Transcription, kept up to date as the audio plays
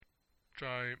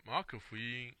在马可福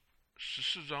音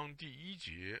14章第1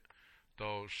节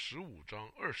到15章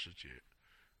20节，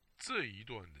这一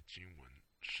段的经文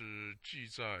是记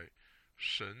载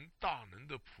神大能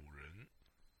的仆人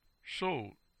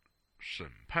受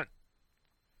审判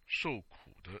受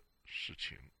苦的事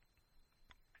情。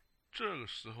这个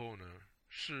时候呢，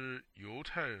是犹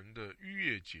太人的逾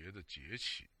越节的节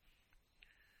期。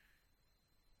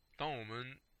当我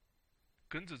们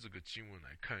跟着这个经文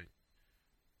来看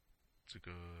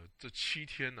这7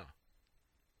天呢，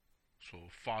所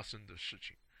发生的事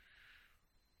情，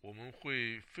我们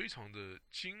会非常的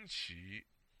惊奇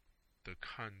的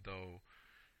看到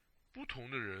不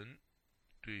同的人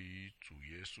对于主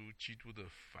耶稣基督的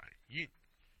反应。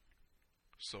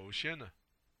首先呢，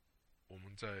我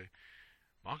们在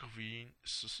马可福音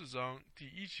14章第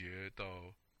1节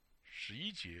到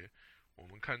11节，我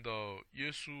们看到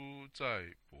耶稣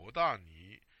在伯大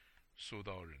尼受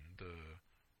到人的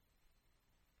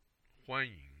欢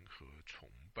迎和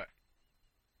崇拜。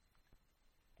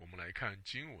我们来看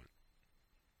经文，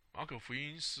马可福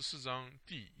音14章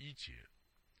第1节，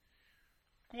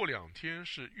过2天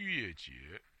是逾越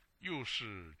节，又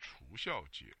是除酵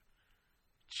节，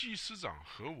祭司长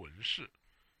和文士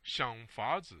想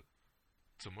法子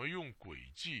怎么用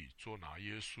诡计捉拿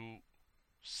耶稣，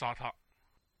杀他。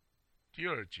第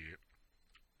2节，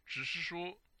只是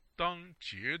说当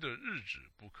节的日子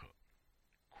不可，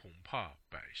恐怕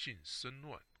百姓生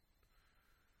乱。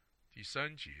第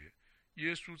3节，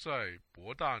耶稣在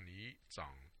伯大尼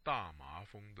长大麻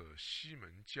风的西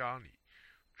门家里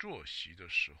坐席的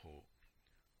时候，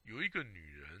有一个女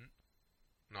人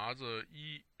拿着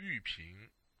一玉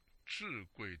瓶至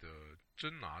贵的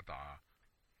真拿达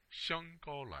香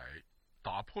膏来，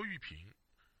打破玉瓶，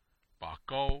把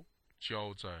膏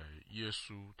浇在耶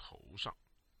稣头上。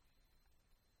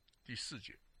第4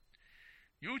节，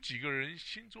有几个人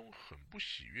心中很不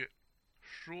喜悦，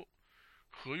说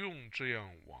何用这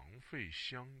样枉费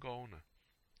香膏呢？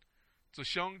这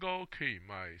香膏可以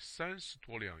卖30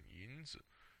多两银子，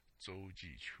周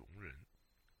济穷人。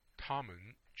他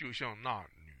们就向那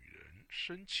女人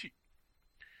生气。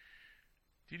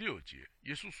第6节，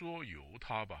耶稣说，由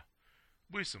他吧，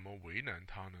为什么为难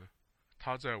他呢？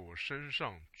他在我身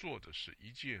上做的是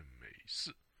一件美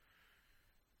事，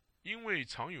因为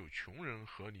常有穷人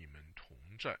和你们同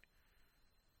在，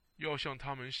要向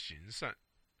他们行善，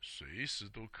随时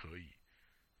都可以，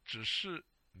只是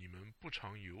你们不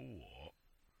常有我。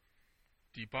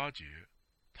第8节，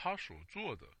他所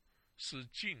做的是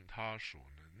尽他所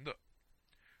能的，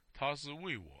他是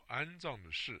为我安葬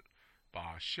的事，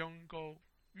把香膏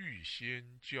预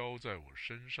先浇在我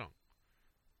身上。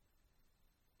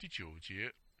第9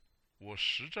节，我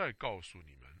实在告诉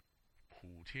你们，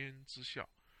普天之下，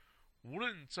无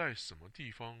论在什么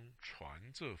地方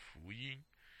传这福音，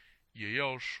也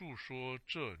要述说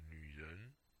这女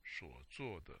人所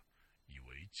做的，以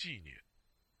为纪念。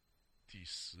第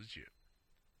10节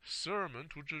，12门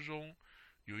徒之中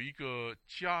有一个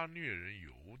加略人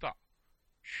犹大，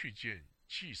去见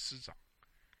祭司长，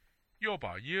要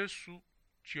把耶稣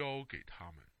交给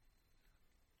他们。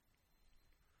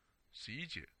11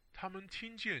节，他们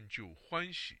听见就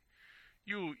欢喜，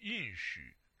又应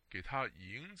许给他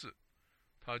银子，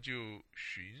他就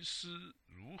寻思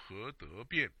如何得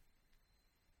便，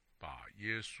把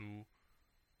耶稣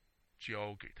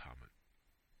交给他们。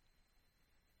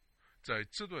在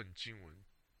这段经文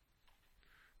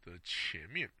的前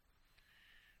面，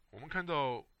我们看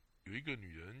到有一个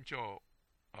女人叫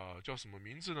什么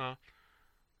名字呢？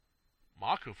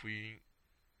马可福音、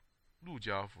路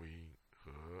加福音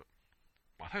和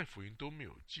马太福音都没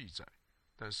有记载，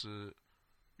但是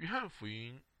约翰福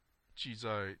音记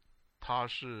载她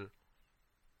是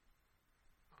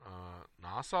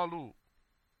拿撒路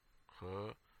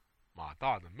和马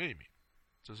大的妹妹，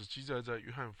这是记载在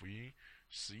约翰福音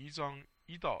11章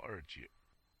1到2节。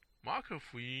马可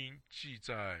福音记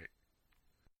载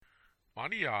玛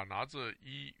利亚拿着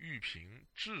一玉瓶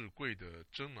至贵的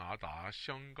真拿达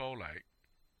香膏来，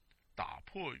打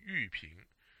破玉瓶，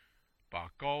把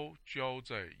膏浇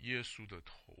在耶稣的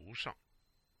头上。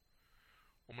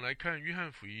我们来看约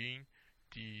翰福音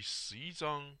第11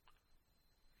章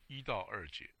1到2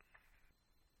节，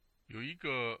有一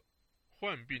个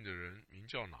患病的人名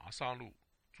叫拿撒路，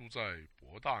住在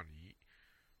伯大尼，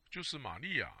就是玛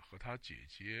利亚和她姐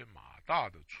姐马大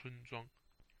的村庄。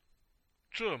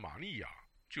这玛利亚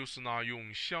就是那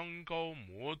用香膏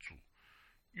抹主，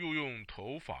又用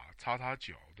头发擦他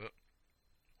脚的。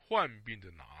患病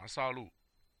的拿撒路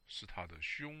是他的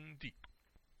兄弟。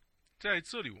在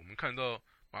这里我们看到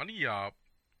玛利亚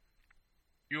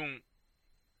用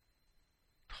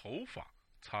头发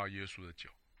擦耶稣的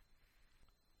脚，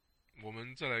我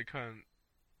们再来看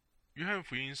约翰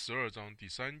福音12章第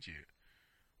3节，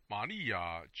玛利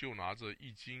亚就拿着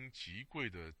一斤极贵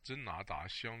的真拿达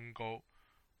香膏，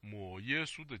抹耶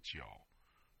稣的脚，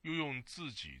又用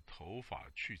自己头发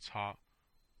去擦，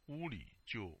屋里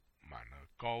就满了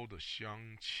膏的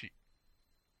香气。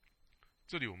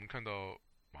这里我们看到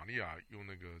玛利亚用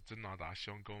那个真拿达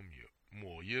香膏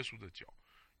抹耶稣的脚，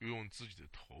又用自己的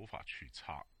头发去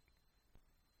擦。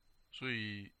所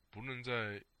以不论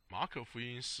在马可福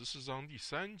音14章第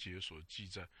3节所记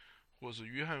载，或是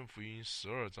约翰福音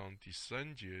12章第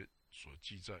3节所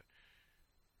记载，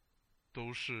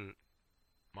都是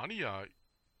玛利亚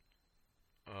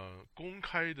公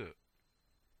开的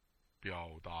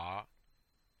表达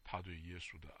他对耶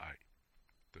稣的爱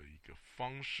的一个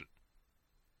方式。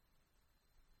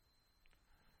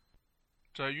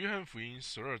在约翰福音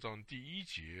12章第1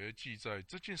节记载，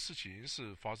这件事情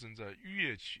是发生在逾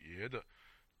越节的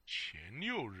前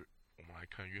6日。我们来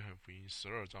看约翰福音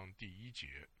12章第1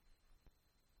节，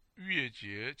逾越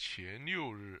节前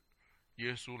6日，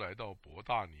耶稣来到伯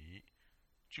大尼，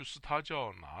就是他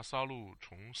叫拿撒路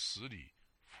从死里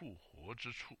复活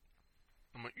之处。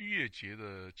那么逾越节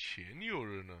的前6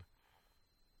日呢，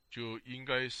就应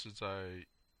该是在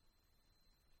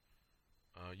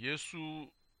耶稣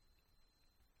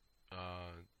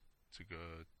这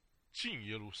个进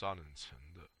耶路撒冷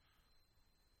城的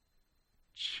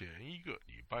前一个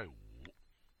礼拜五。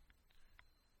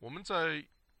我们在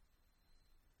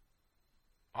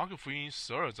马可福音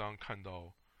12章看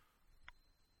到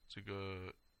这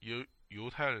个犹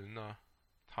太人呢，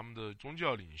他们的宗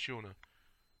教领袖呢，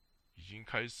已经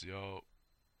开始要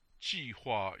计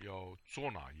划要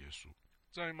捉拿耶稣。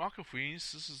在马可福音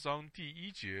14章第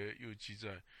1节又记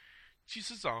载，祭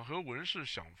司长和文士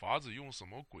想法子用什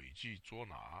么诡计捉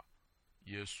拿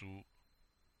耶稣，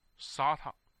杀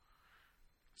他。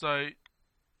在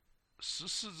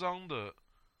14章的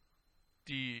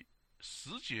第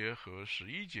10节和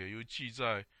11节又记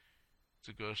载，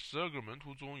这个12个门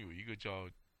徒中有一个叫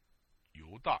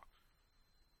犹大，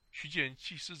去见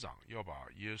祭司长，要把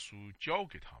耶稣交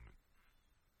给他们。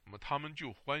那么他们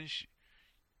就欢喜，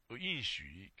又应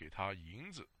许给他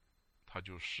银子，他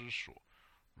就思索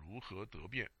如何得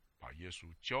便把耶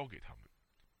稣交给他们。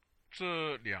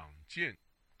这2件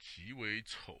极为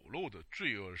丑陋的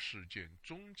罪恶事件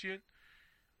中间，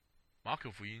马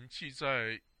可福音记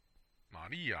载玛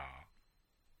利亚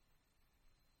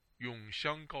用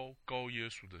香膏膏耶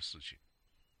稣的事情，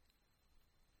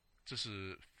这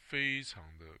是非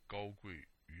常的高贵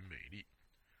与美丽。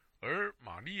而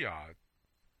玛利亚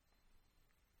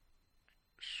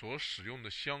所使用的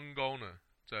香膏呢，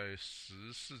在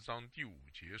14章第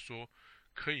5节说，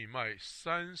可以卖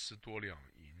30多两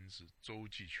银子周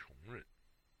济穷人。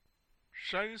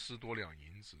30多两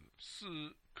银子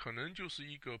是可能就是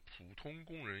一个普通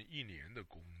工人1年的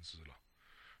工资了。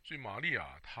所以玛利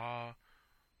亚她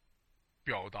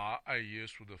表达爱耶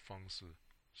稣的方式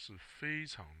是非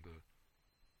常的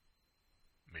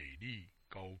美丽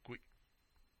高贵。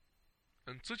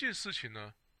这件事情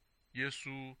呢，耶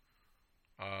稣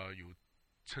有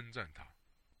称赞他。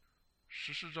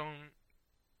14章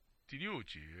第6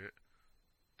节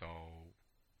到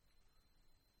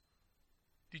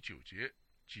第9节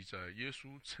记载耶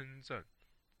稣称赞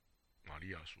玛利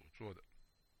亚所做的。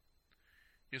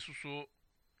耶稣说，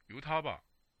由他吧，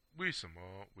为什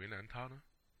么为难他呢？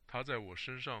他在我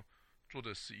身上做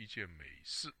的是一件美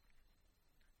事，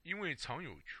因为常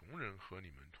有穷人和你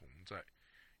们同在，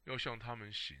要向他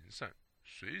们行善，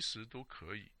随时都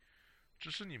可以，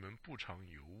只是你们不常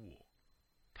有我。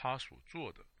他所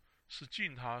做的是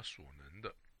尽他所能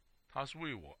的，他是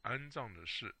为我安葬的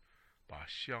事，把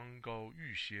香膏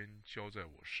预先浇在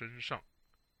我身上。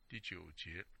第9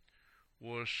节，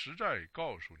我实在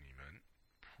告诉你们，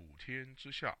普天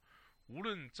之下无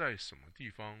论在什么地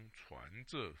方传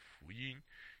这福音，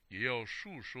也要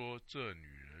述说这女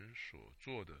人所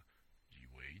做的，以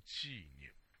为纪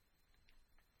念。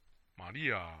玛利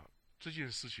亚这件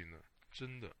事情呢，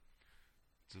真的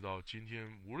直到今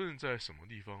天，无论在什么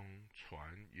地方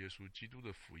传耶稣基督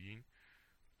的福音，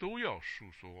都要述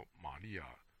说玛利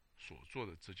亚所做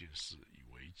的这件事，以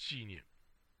为纪念。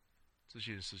这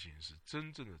件事情是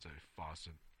真正的在发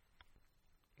生。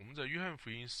我们在约翰福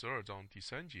音12章第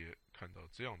3节看到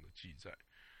这样的记载，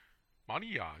玛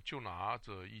利亚就拿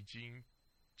着一斤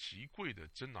极贵的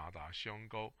真拿达香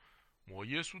膏，抹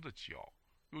耶稣的脚，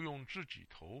又用自己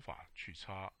头发去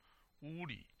擦，屋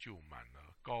里就满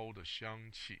了膏的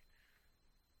香气。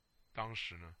当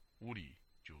时呢，屋里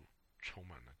就充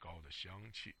满了膏的香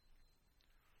气。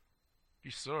第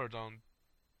12章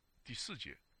第4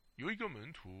节，有一个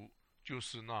门徒就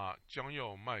是那将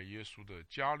要卖耶稣的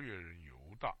加略人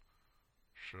犹大。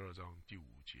12章第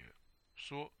5节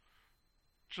说，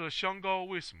这香膏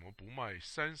为什么不卖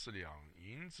30两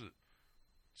银子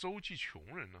周济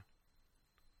穷人呢？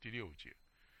第6节，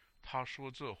他说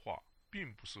这话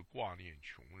并不是挂念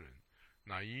穷人，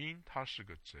乃因他是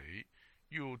个贼，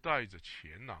又带着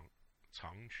钱囊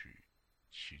藏取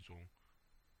其中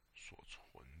所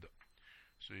存的。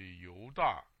所以犹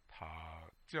大他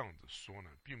这样子说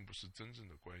呢，并不是真正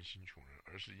的关心穷人，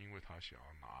而是因为他想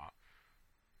要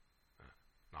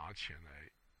拿钱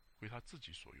来归他自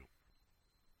己所用。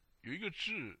有一个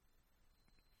字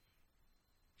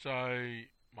在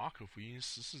马可福音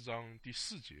14章第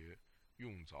4节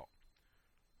用着，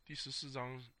第14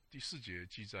章第4节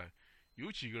记载，有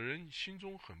几个人心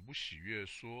中很不喜悦，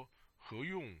说何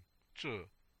用这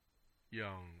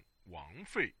样枉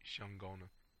费香膏呢？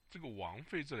这个枉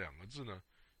费这2个字呢，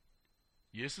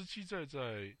也是记载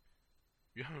在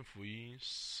约翰福音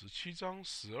17章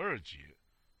12节。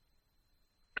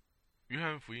约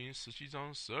翰福音17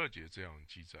章12节这样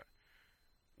记载，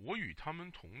我与他们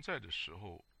同在的时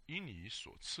候，因你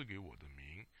所赐给我的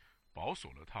名保守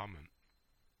了他们，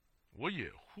我也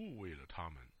护卫了他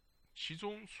们，其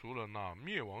中除了那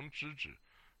灭亡之子，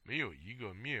没有一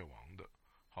个灭亡的，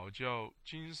好叫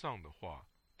经上的话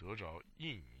得着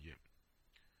应验。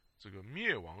这个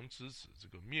灭亡之子，这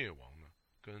个灭亡呢，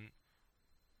跟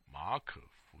马可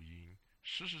福音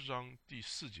14章第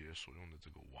4节所用的这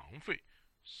个枉费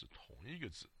是同一个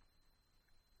字。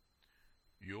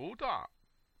犹大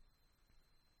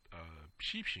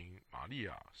批评玛利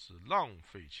亚是浪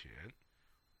费钱、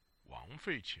枉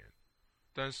费钱，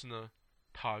但是呢，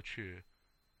他却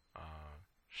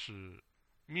是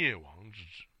灭亡之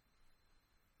子，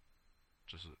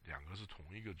这是2个是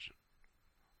同一个字。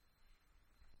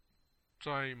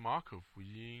在马可福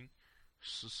音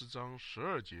14章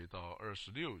12节到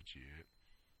26节，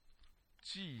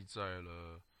记载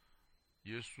了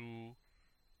耶稣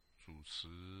主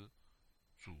持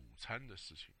主餐的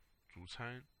事情。主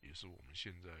餐也是我们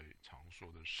现在常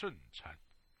说的圣餐。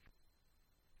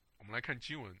我们来看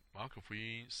经文，马可福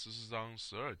音14章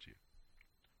12节，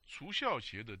除酵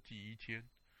节的第1天，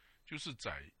就是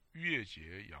宰逾越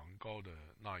节羊羔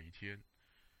的那一天，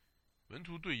门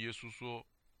徒对耶稣说，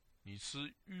你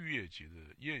吃逾越节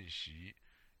的宴席，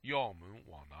要我们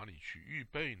往哪里去预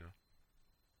备呢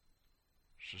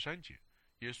？13节，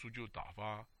耶稣就打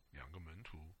发2个门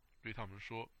徒，对他们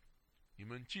说，你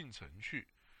们进城去，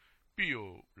必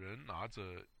有人拿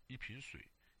着一瓶水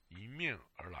迎面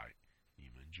而来，你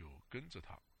们就跟着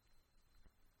他。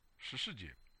14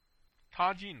节，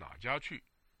他进哪家去，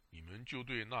你们就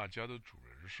对那家的主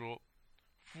人说，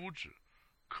夫子，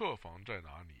客房在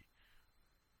哪里？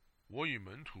我与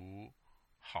门徒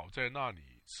好在那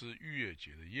里吃逾越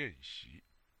节的宴席。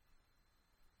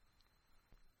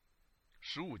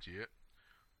15节，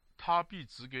他必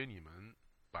指给你们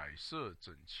摆设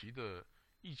整齐的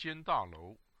一间大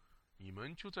楼，你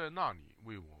们就在那里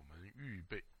为我们预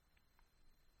备。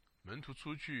门徒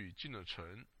出去进了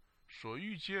城，所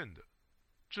遇见的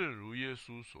正如耶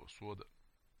稣所说的，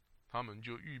他们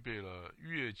就预备了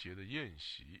逾越节的宴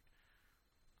席。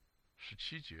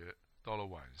17节，到了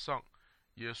晚上，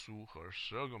耶稣和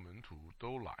12个门徒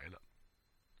都来了。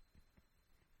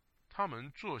他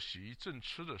们坐席正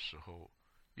吃的时候，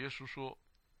耶稣说，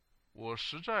我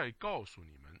实在告诉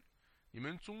你们，你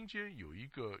们中间有一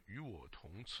个与我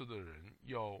同吃的人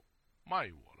要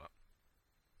卖我了。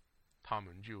他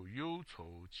们就忧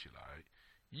愁起来，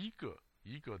一个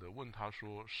一个的问他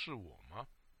说，是我吗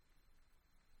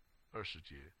？20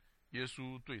节，耶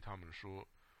稣对他们说，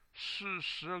是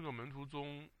12个门徒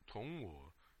中同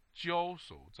我交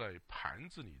手在盘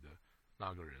子里的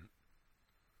那个人。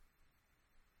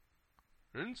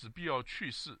人子必要去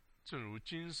世，正如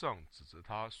经上指着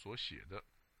他所写的，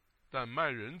但卖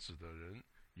人子的人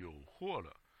有祸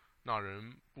了，那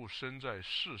人不生在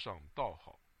世上倒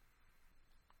好。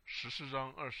14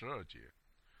章22节，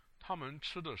他们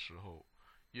吃的时候，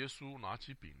耶稣拿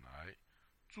起饼来，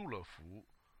祝了福，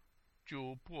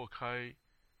就擘开，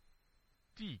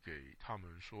递给他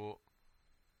们说，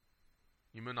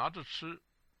你们拿着吃，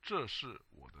这是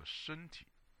我的身体。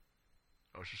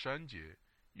23节，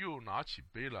又拿起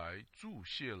杯来，祝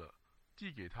谢了，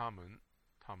递给他们，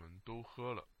他们都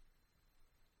喝了。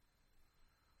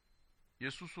耶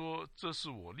稣说，这是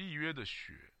我立约的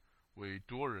血，为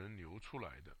多人流出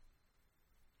来的。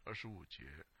25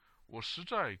节，我实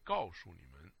在告诉你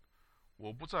们，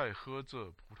我不再喝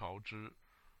这葡萄汁，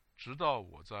直到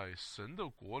我在神的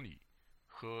国里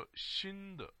喝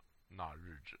新的那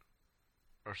日子。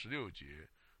26节，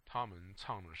他们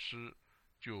唱了诗，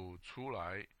就出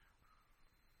来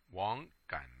往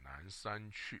橄榄山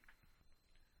去。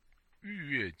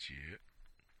逾越节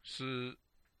是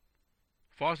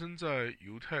发生在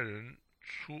犹太人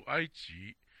出埃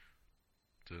及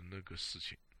的那个事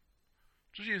情。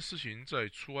这件事情在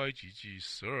出埃及记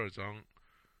12章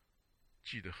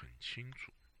记得很清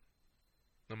楚。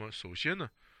那么首先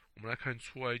呢，我们来看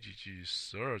出埃及记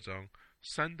12章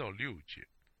3到6节，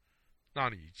那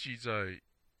里记载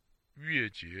逾越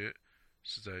节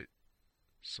是在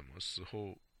什么时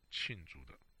候庆祝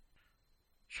的。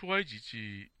出埃及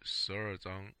记12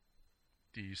章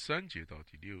第3节到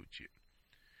第6节，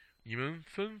你们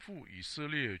吩咐以色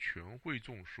列全会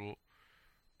众说，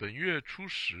本月初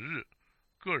10日，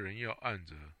个人要按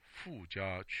着父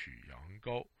家取羊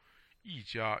羔，一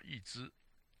家一只。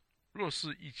若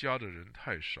是一家的人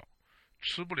太少，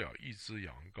吃不了一只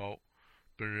羊羔，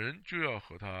本人就要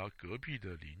和他隔壁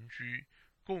的邻居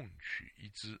共取一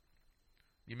只。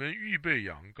你们预备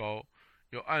羊羔，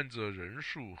要按着人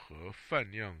数和饭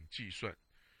量计算，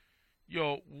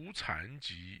要无残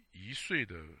疾1岁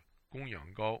的公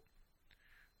羊羔。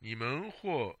你们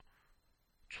或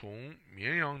从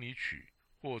绵羊里取，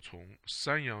或从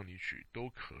山羊里取，都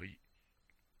可以。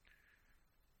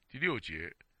第6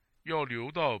节，要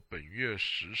留到本月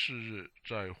14日，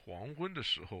在黄昏的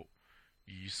时候，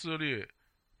以色列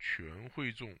全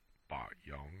会众把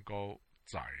羊羔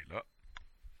宰了。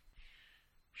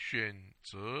选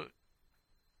择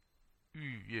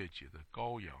逾越节的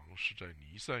羔羊是在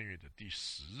尼散月的第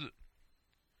10日，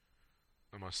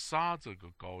那么杀这个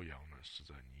羔羊呢，是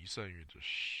在尼散月的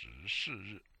14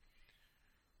日。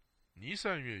尼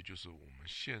散月就是我们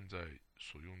现在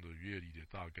所用的月历的，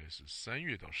大概是3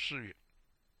月到4月。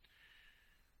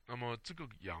那么这个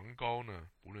羊羔呢，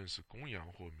不论是公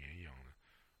羊或绵羊呢，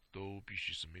都必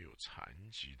须是没有残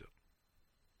疾的。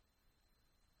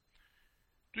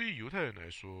对于犹太人来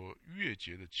说，逾越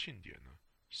节的庆典呢，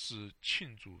是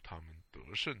庆祝他们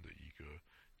得胜的一个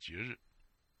节日。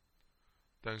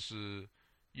但是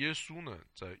耶稣呢，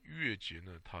在逾越节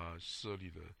呢，他设立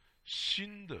了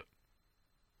新的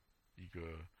一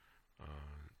个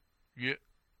约，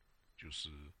就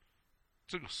是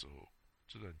这个时候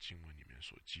这段经文里面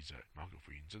所记载，马可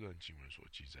福音这段经文所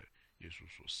记载，耶稣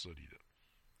所设立的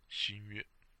新约。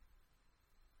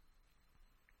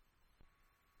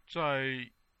在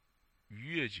逾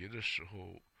越节的时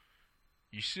候，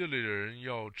以色列人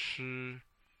要吃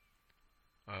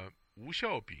无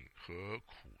酵饼和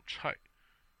苦菜。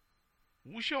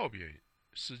无酵饼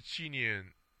是纪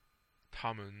念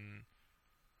他们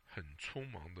很匆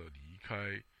忙的离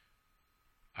开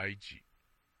埃及，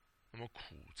那么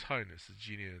苦菜呢，是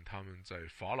纪念他们在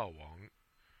法老王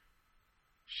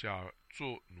下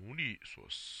做奴隶所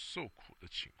受苦的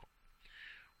情况。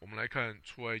我们来看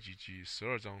出埃及记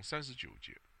12章39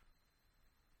节。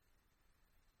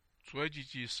出埃及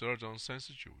记12章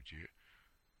39节，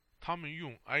他们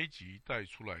用埃及带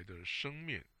出来的生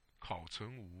面烤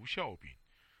成无酵饼，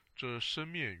这生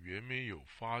面原没有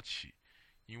发起，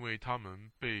因为他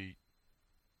们被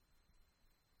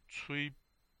催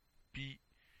逼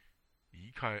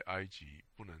离开埃及，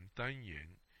不能单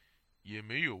言，也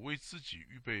没有为自己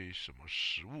预备什么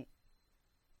食物。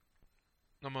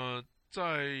那么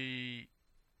在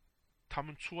他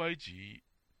们出埃及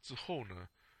之后呢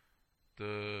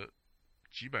的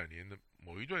几百年的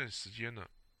某一段时间呢，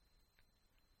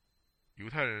犹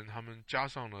太人他们加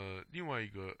上了另外一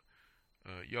个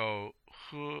要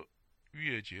喝逾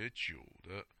越节酒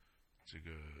的这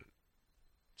个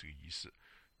仪式，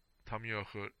他们要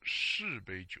喝4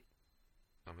杯酒。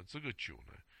那么这个酒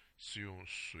呢，是用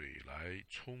水来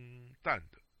冲淡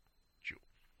的酒。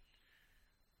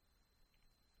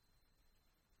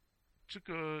这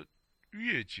个逾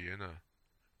越节呢，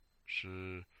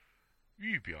是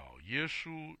预表耶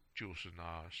稣就是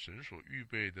拿神所预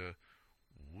备的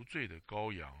无罪的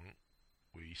羔羊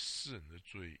为世人的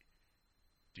罪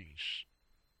定死。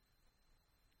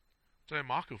在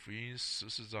马可福音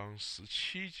14章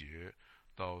17节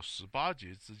到18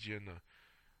节之间呢，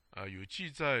有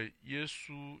记载耶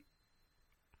稣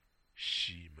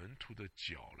洗门徒的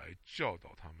脚来教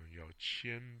导他们要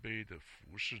谦卑的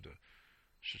服侍的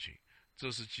事情。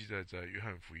这是记载在约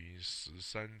翰福音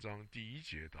13章第1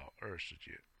节到20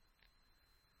节。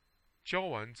教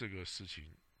完这个事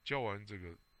情，教完这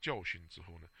个教训之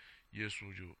后呢，耶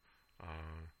稣就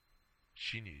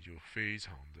心里就非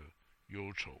常的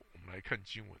忧愁。我们来看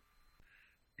经文，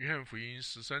约翰福音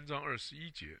13章21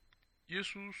节，耶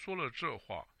稣说了这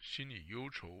话，心里忧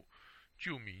愁，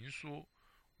就明说，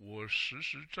我实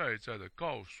实在在的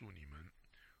告诉你们，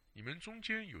你们中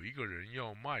间有一个人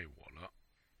要卖我了。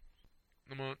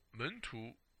那么门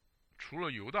徒除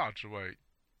了犹大之外，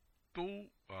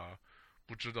都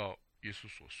不知道耶稣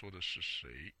所说的是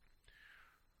谁。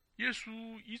耶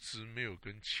稣一直没有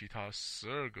跟其他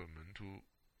12个门徒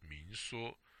明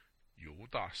说犹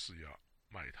大是要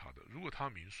卖他的。如果他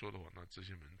明说的话，那这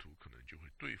些门徒可能就会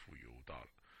对付犹大了。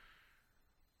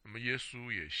那么耶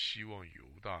稣也希望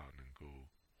犹大能够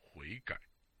悔改，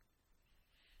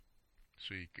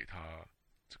所以给他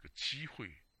这个机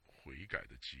会，悔改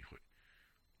的机会。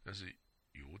但是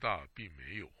犹大并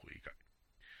没有悔改，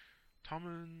他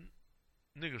们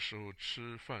那个时候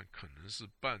吃饭可能是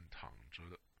半躺着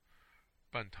的，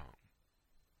半躺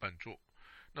半坐。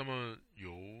那么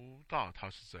犹大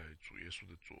他是在主耶稣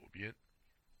的左边。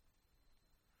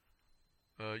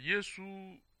耶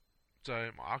稣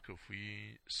在马可福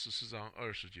音14章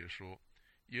20节说，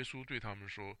耶稣对他们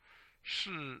说，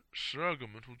是12个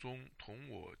门徒中同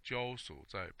我交手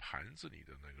在盘子里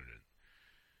的那个人。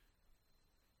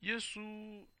耶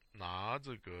稣拿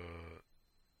这个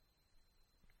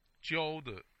浇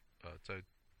的在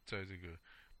这个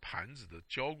盘子的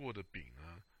浇过的饼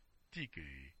呢，递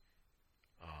给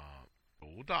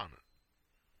犹大呢，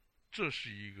这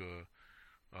是一个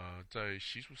在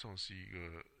习俗上是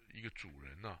一个主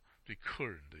人呐，对客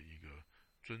人的一个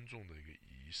尊重的一个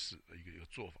仪式，一个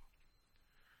做法。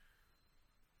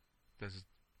但是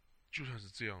就算是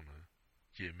这样呢，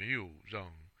也没有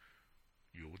让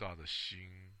犹大的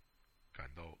心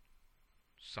感到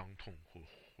伤痛或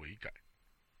悔改。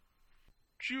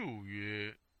旧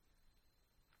约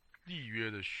立约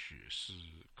的血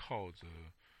是靠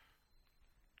着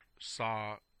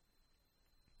杀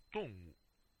动物，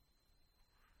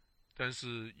但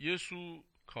是耶稣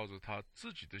靠着他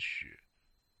自己的血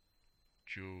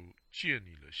就建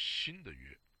立了新的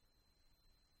约。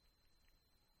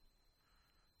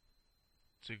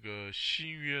这个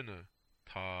新约呢，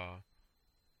它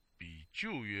比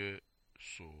旧约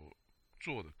所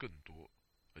做的更多，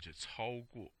而且超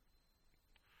过。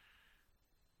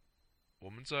我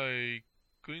们在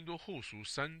哥林多后书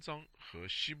3章和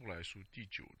希伯来书第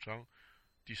9章、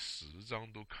第10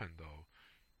章都看到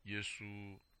耶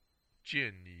稣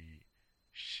建立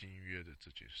新约的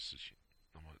这件事情。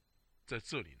那么在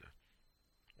这里呢，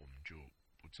我们就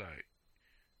不再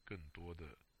更多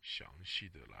的详细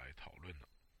的来讨论了。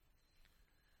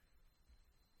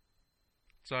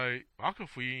在马可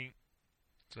福音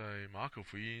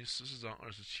14章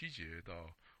27节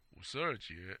到52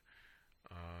节，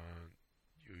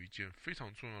有一件非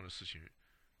常重要的事情，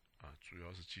主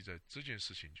要是记在这件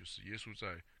事情，就是耶稣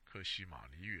在客西马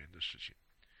尼园的事情。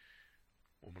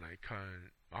我们来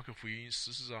看马可福音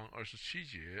14章27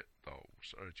节到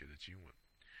52节的经文。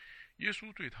耶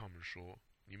稣对他们说：“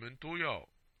你们都要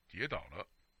跌倒了，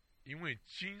因为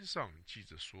经上记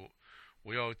着说，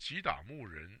我要击打牧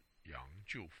人，羊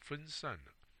就分散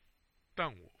了。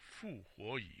但我复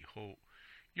活以后，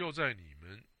要在你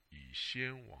们以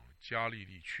先往加利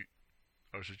利去。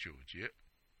”29节，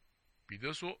彼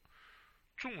得说：“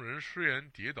众人虽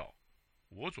然跌倒，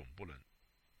我总不能。”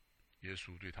耶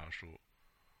稣对他说：“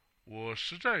我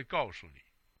实在告诉你，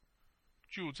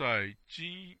就在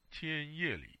今天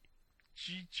夜里，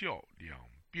鸡叫2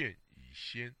遍以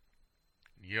先，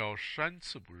你要3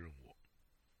次不认我。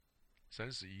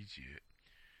”31节，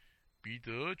彼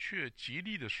得却极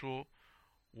力地说：“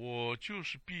我就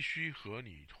是必须和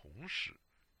你同死，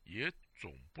也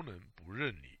总不能不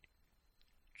认你。”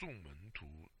众门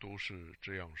徒都是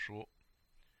这样说。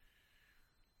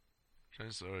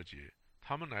32节，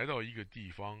他们来到一个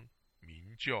地方，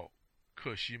名叫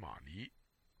客西马尼。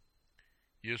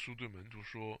耶稣对门徒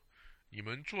说：“你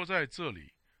们坐在这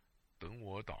里，等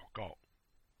我祷告。”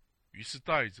于是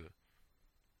带着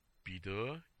彼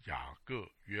得、雅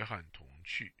各、约翰同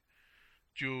去，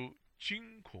就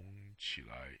惊恐起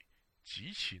来，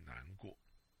极其难过，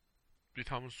对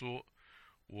他们说：“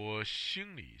我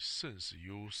心里甚是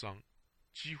忧伤，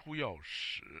几乎要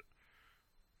死。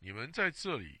你们在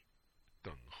这里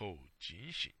等候警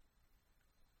醒。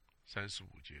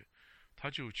”35节，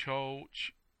他就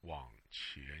往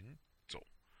前走，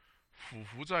俯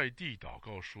伏在地祷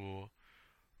告说：“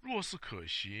若是可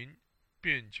行，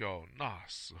便叫那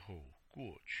时候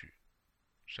过去。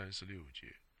”36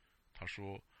节，他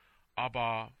说：“阿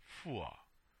爸父啊，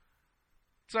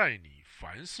在你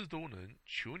凡事都能，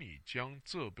求你将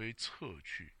这杯撤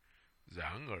去，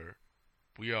然而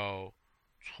不要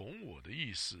从我的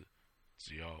意思，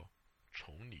只要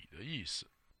从你的意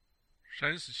思。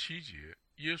”37节，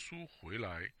耶稣回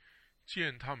来，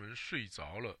见他们睡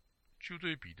着了，就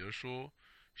对彼得说：“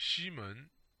西门，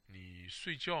你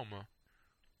睡觉吗？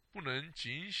不能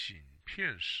警醒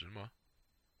片时吗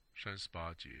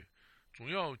？”38节，总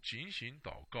要警醒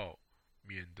祷告，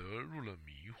免得入了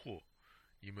迷惑。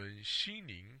你们心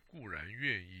灵固然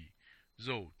愿意，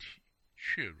肉体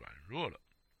却软弱了。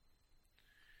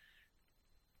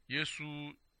耶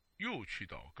稣又去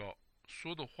祷告，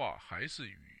说的话还是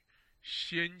与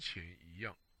先前一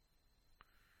样。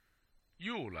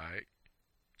又来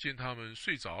见他们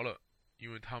睡着了，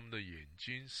因为他们的眼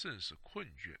睛甚是困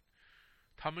倦，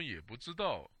他们也不知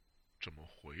道怎么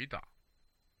回答。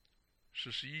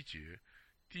41节，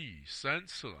第3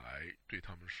次来对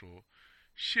他们说，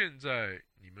现在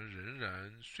你们仍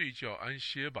然睡觉安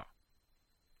歇吧，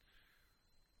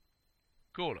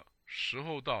够了，时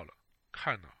候到了，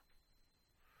看哪，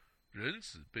人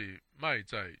子被卖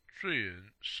在罪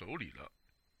人手里了。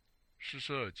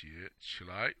42节，起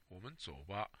来，我们走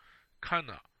吧，看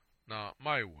哪，那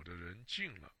卖我的人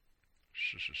进了。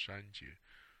43节，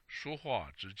说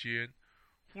话之间，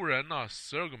忽然那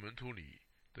12个门徒里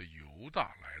的犹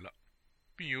大来了，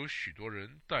并有许多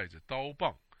人带着刀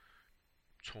棒，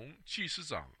从祭司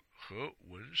长和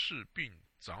文士并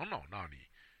长老那里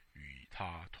与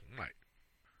他同来。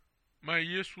卖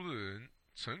耶稣的人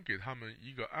曾给他们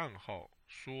一个暗号，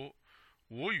说，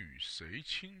我与谁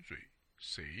亲嘴，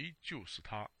谁就是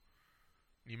他，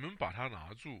你们把他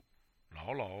拿住，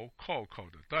牢牢铐铐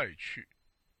的带去。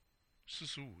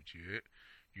45节，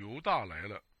犹大来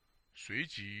了，随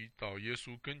即到耶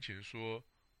稣跟前说，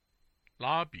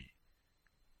拉比，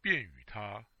便与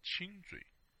他亲嘴。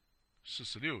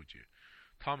46节，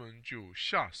他们就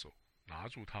下手拿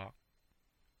住他。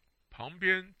旁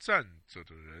边站着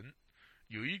的人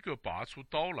有一个拔出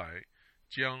刀来，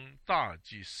将大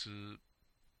祭司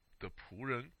的仆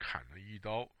人砍了一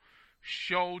刀，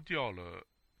削掉了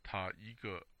他一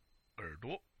个耳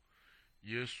朵。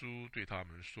耶稣对他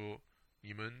们说，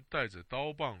你们带着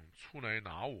刀棒出来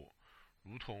拿我，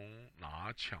如同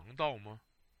拿强盗吗？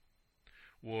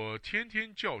我天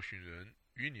天教训人，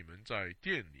与你们在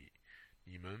店里，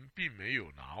你们并没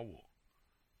有拿我，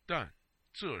但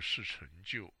这是成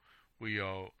就，为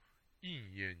要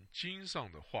应验经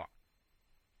上的话。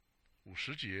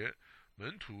50节，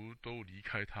门徒都离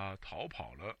开他逃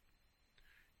跑了。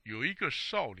有一个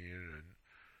少年人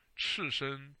赤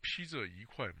身披着一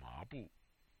块麻布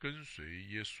跟随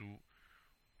耶稣，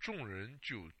众人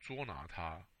就捉拿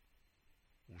他。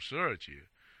52节，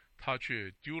他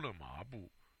却丢了麻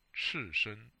布，赤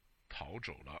身逃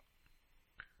走了。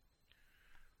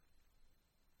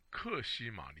克西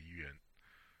马尼园，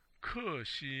克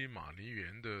西马尼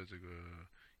园的这个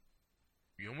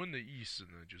原文的意思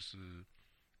呢，就是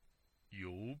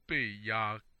油被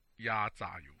压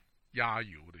榨油，压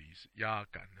油的意思，压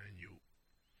橄榄油。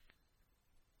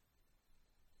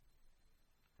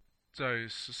在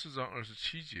14章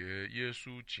27节，耶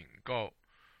稣警告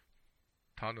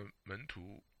他的门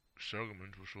徒，12个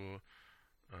门徒说，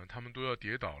他们都要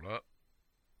跌倒了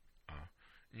啊，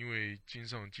因为经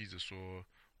上记着说，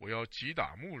我要击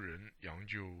打牧人，羊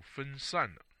就分散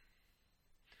了。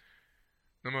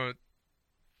那么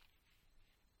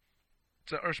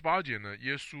在28节呢，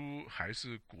耶稣还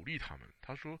是鼓励他们，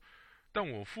他说，但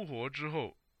我复活之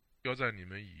后，要在你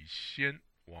们以先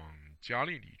往加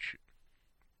利利去。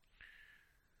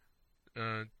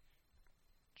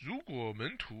如果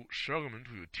12个门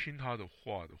徒有听他的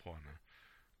话呢，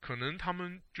可能他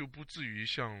们就不至于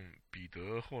像彼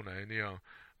得后来那样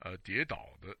跌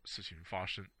倒的事情发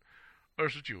生。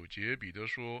29节，彼得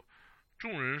说，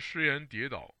众人虽然跌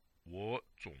倒，我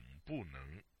总不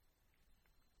能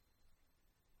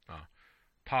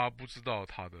他不知道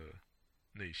他的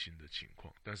内心的情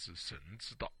况，但是神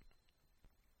知道。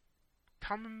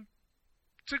他们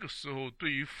这个时候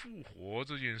对于复活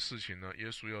这件事情呢，耶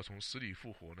稣要从死里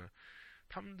复活呢，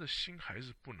他们的心还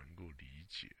是不能够理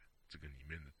解这个里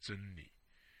面的真理。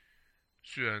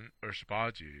虽然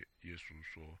28节耶稣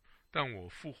说，但我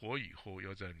复活以后，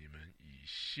要在你们以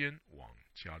先往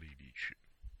加利利去。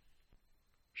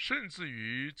甚至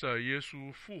于在耶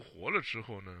稣复活了之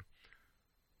后呢，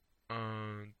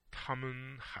他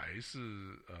们还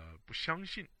是不相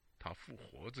信他复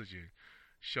活这件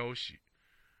消息。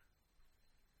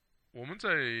我们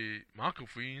在马可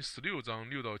福音16章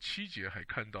6到7节还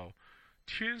看到，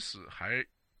天使还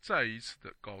再一次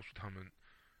的告诉他们，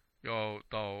要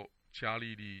到加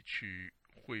利利去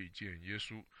会见耶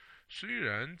稣。虽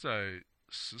然在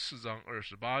14章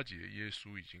28节，耶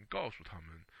稣已经告诉他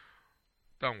们，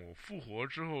但我复活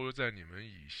之后，又在你们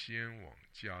以先往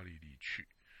加利利去。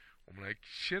我们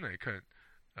先来看，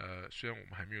虽然我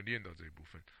们还没有练到这一部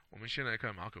分，我们先来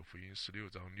看马可福音16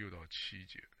章6到7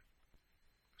节。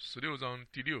16章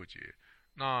第6节，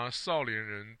那少年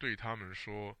人对他们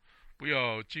说，不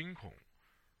要惊恐，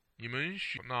你们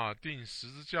寻那钉十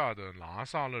字架的拿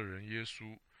撒勒人耶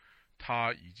稣，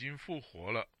他已经复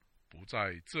活了，不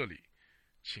在这里，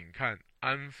请看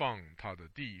安放他的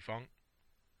地方，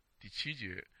第7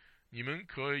节，你们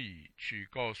可以去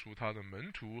告诉他的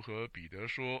门徒和彼得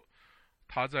说，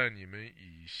他在你们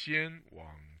以先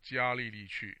往加利利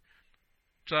去，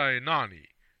在那里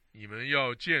你们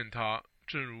要见他，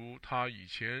正如他以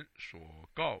前所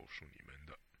告诉你们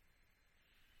的。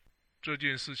这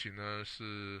件事情呢，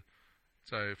是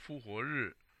在复活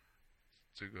日，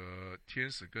这个天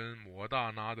使跟摩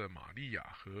大拉的玛利亚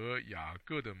和雅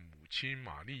各的母亲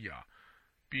玛利亚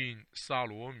并撒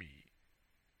罗米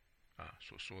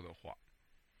所说的话。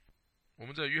我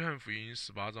们在约翰福音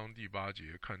18章第8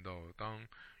节看到，当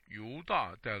犹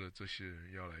大带了这些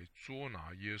人要来捉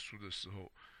拿耶稣的时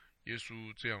候，耶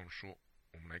稣这样说。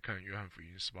我们来看约翰福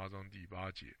音18章第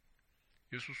8节，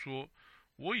耶稣说，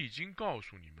我已经告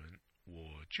诉你们，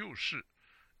我就是，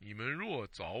你们若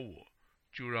找我，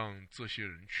就让这些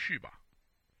人去吧。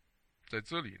在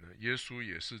这里呢，耶稣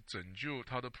也是拯救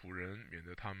他的仆人，免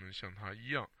得他们像他一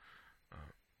样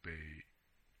被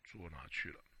捉拿去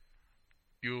了。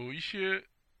有一些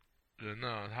人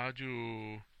呢，他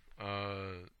就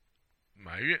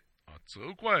埋怨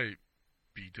责怪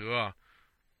彼得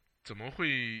怎么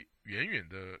会远远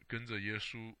的跟着耶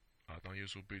稣当耶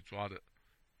稣被抓的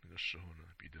那个时候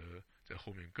呢，彼得在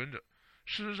后面跟着。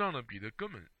事实上呢，彼得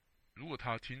根本，如果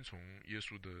他听从耶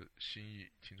稣的心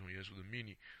意，听从耶稣的命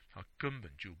令，他根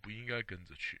本就不应该跟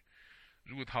着去。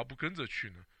如果他不跟着去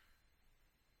呢，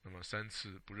那么3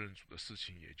次不认主的事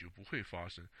情也就不会发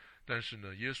生。但是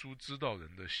呢，耶稣知道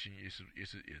人的心，也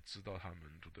知道他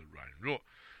门徒的软弱，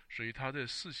所以他在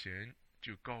事前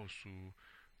就告诉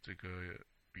这个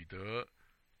彼得，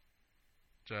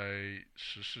在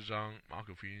14章，马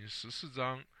可福音14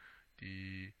章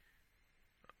第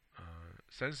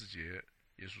30节，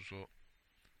耶稣说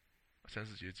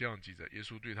，30节这样记载，耶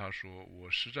稣对他说，我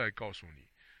实在告诉你，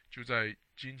就在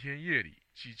今天夜里，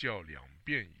鸡叫2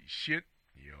遍以先，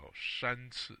你要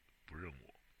3次不认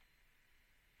我。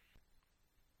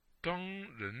当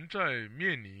人在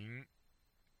面临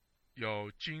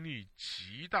要经历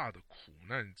极大的苦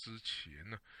难之前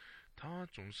呢，他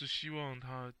总是希望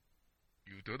他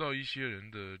有得到一些人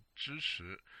的支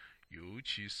持，尤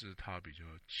其是他比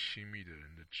较亲密的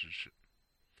人的支持。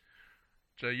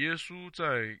在耶稣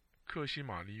在客西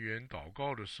马尼园祷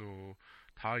告的时候，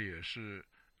他也是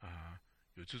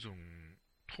有这种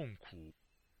痛苦。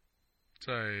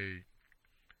在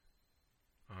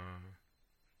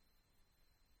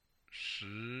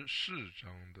14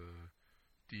章的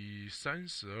第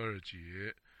32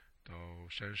节到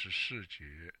34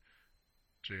节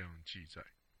这样记载，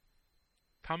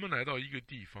他们来到一个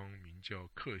地方名叫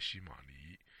客西马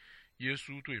尼，耶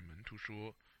稣对门徒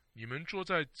说，你们坐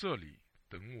在这里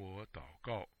等我祷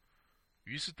告。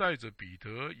于是带着彼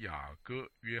得、雅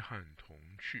各、约翰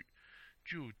同去，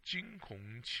就惊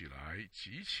恐起来，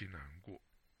极其难过。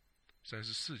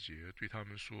34节对他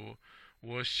们说，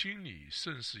我心里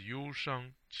甚是忧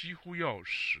伤，几乎要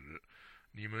死，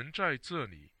你们在这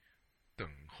里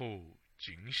等候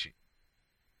警醒。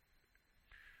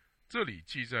这里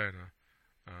记载呢，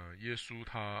耶稣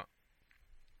他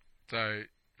在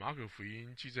马可福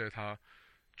音记载他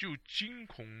就惊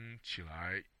恐起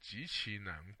来，极其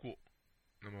难过。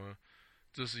那么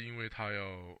这是因为他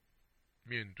要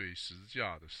面对十字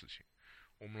架的事情。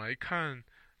我们来看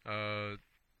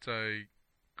在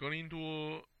哥林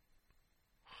多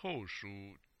后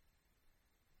书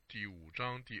第5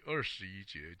章第21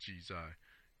节记载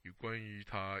有关于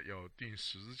他要钉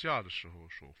十字架的时候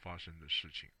所发生的事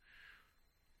情。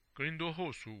哥林多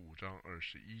后书5章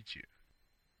21节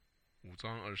，5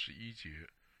章21节，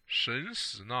神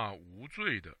使那无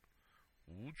罪的，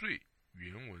无罪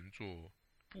原文作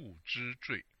不知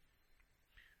罪，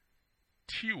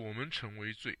替我们成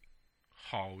为罪，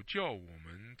好叫我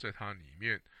们在他里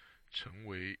面成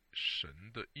为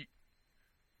神的义。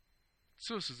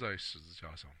这是在十字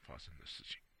架上发生的事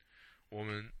情。我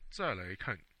们再来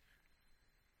看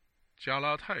加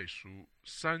拉太书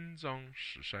3章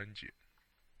13节，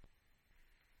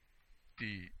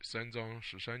第3章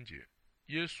13节，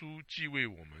耶稣既为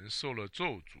我们受了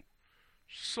咒诅，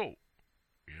受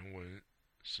原文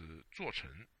是做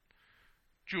成，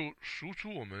就赎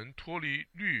出我们脱离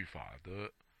律法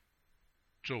的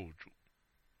咒诅。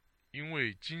因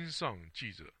为经上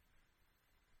记着，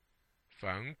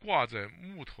凡挂在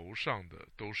木头上的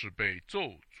都是被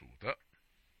咒诅的。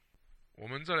我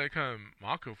们再来看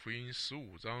马可福音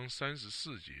15章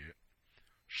34节，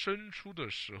生出的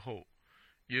时候，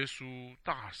耶稣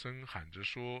大声喊着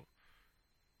说，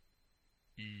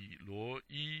以罗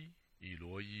伊，以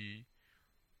罗伊，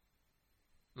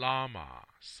拉玛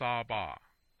撒巴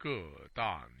各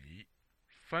大尼，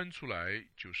翻出来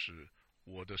就是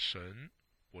我的神，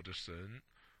我的神，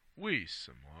为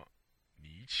什么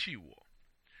离弃我。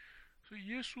所以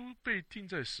耶稣被钉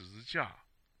在十字架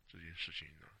这件事情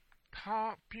呢，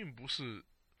他并不是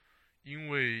因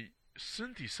为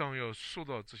身体上要受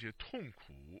到这些痛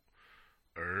苦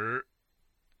而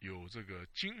有这个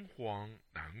惊慌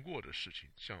难过的事情，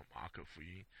像马可福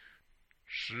音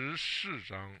14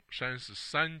章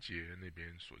33节那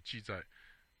边所记载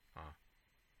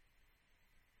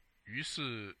于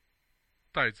是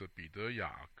带着彼得、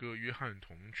雅各、约翰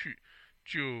同去，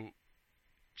就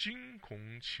惊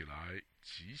恐起来，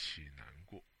极其难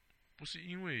过。不是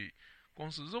因为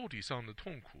光是肉体上的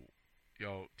痛苦，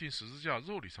要钉十字架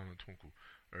肉体上的痛苦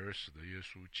而使得耶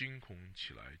稣惊恐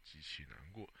起来，极其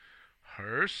难过，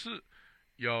而是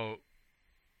要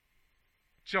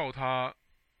叫他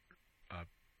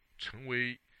成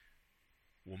为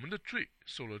我们的罪，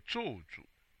受了咒诅，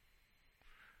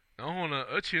然后呢，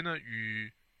而且呢，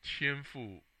与天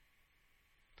父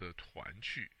的团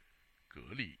去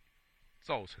隔离，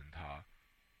造成他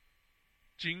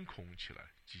惊恐起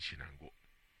来，极其难过。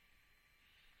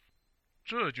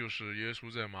这就是耶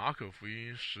稣在马可福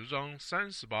音10章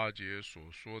38节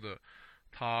所说的，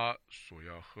他所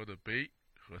要喝的杯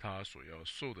和他所要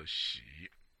受的洗。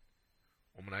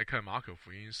我们来看马可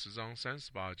福音10章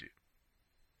38节，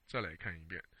再来看一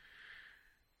遍。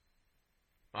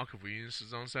马可福音10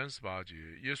章38节，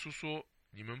耶稣说：“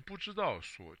你们不知道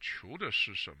所求的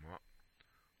是什么。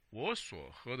我所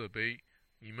喝的杯，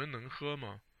你们能喝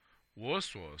吗？我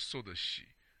所受的洗，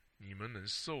你们能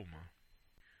受吗？”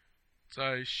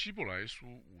在希伯来书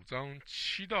5章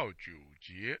7到9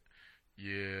节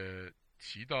也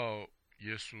提到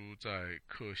耶稣在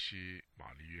客西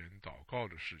马尼园祷告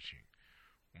的事情。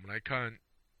我们来看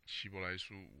希伯来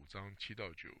书5章7到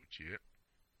9节。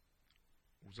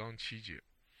5章7节，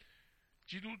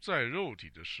基督在肉体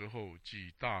的时候，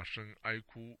既大声哀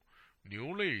哭，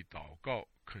流泪祷告，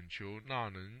恳求那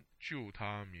能救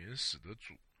他免死的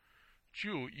主，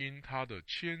就因他的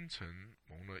虔诚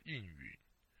蒙了应允。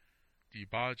第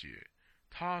8节，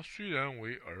他虽然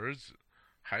为儿子，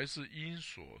还是因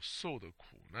所受的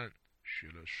苦难学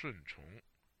了顺从。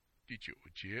第9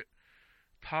节，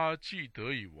他既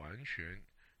得以完全，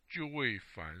就为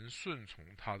凡顺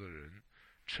从他的人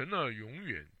成了永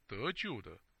远得救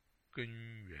的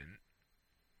根源。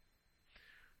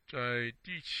在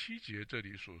第7节这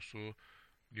里所说，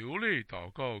流泪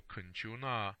祷告，恳求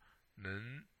那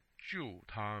能救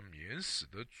他免死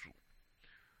的主。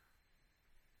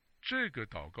这个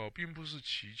祷告并不是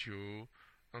祈求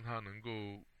让他能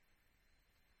够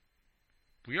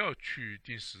不要去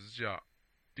钉十字架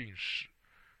钉死，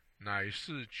乃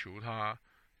是求他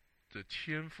的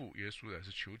天父，耶稣乃是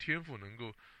求天父能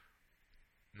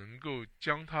够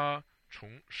将他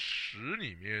从死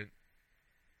里面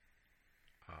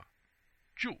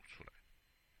救出来，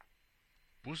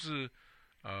不是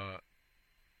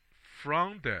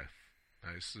from death，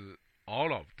 乃是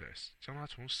all of death， 将他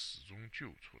从死中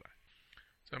救出来。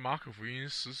在马可福音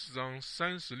14章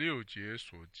36节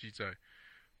所记载，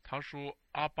他说：“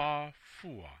阿爸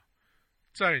父啊，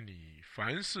在你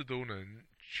凡事都能，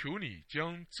求你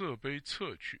将这杯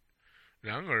撤去，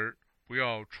然而不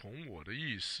要从我的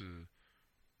意思，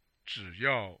只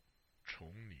要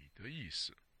从你的意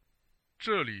思。”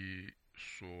这里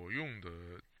所用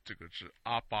的这个字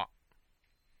阿爸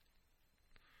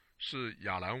是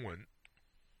亚兰文，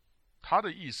它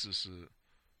的意思是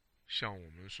像我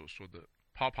们所说的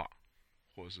Papa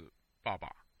或是爸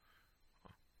爸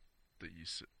的意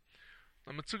思。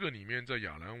那么这个里面在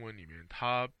亚兰文里面，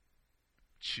它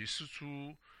启示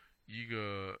出一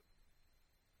个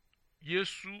耶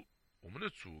稣，我们的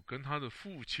主跟他的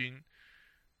父亲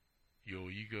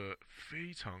有一个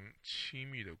非常亲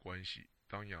密的关系。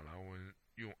当亚兰文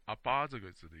用阿爸这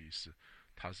个字的意思，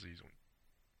它是一种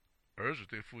儿子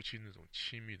对父亲那种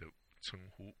亲密的称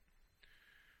呼。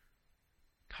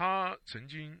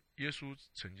耶稣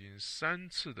曾经3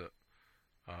次的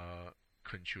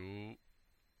恳求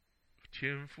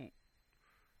天父，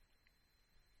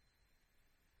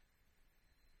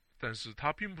但是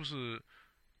他并不是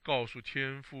告诉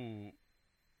天父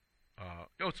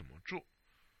要怎么做，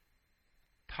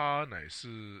他乃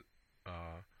是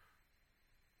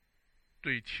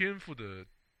对天父的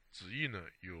旨意呢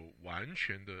有完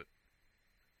全的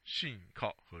信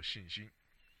靠和信心。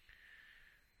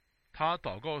他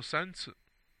祷告3次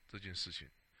这件事情，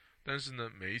但是呢，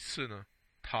每一次呢，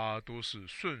他都是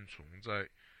顺从在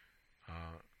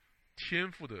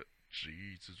天父的旨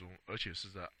意之中，而且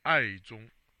是在爱中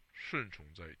顺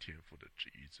从在天父的旨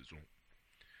意之中。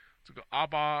这个阿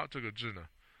爸这个字呢，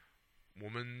我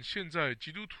们现在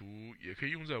基督徒也可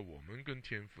以用在我们跟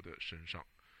天父的身上。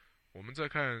我们再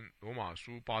看罗马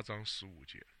书8章15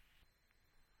节，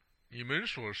你们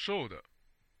所受的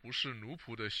不是奴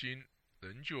仆的心，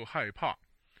仍旧害怕，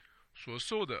所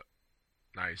受的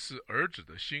乃是儿子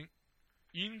的心，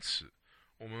因此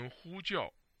我们呼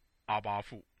叫阿爸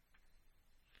父。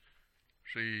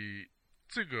所以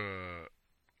这个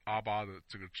阿爸的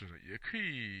这个字呢，也可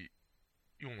以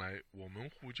用来我们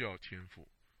呼叫天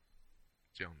父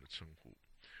这样的称呼。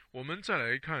我们再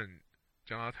来看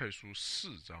加拉太书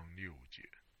4章6节，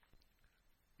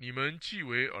你们既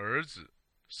为儿子，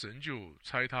神就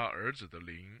差他儿子的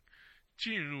灵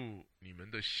进入你们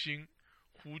的心，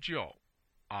呼叫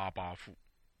阿爸父。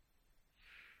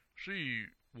所以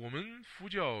我们呼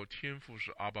叫天父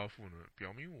是阿爸父呢，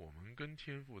表明我们跟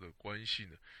天父的关系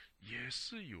呢，也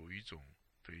是有一种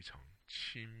非常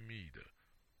亲密的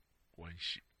关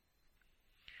系。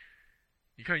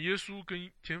你看耶稣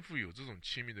跟天父有这种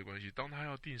亲密的关系，当他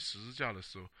要钉十字架的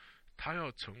时候，他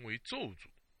要成为咒诅，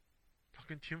他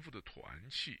跟天父的团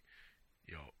契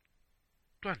要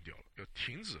断掉了，要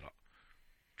停止了。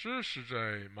这是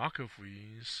在马可福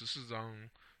音14章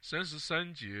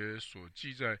33节所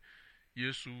记载，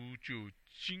耶稣就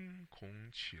惊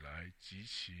恐起来，极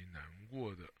其难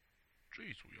过的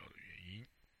最主要的原因。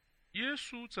耶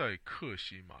稣在客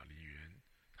西马尼园，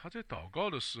他在祷告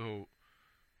的时候，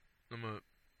那么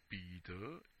彼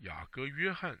得、雅各、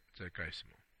约翰在干什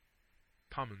么？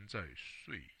他们在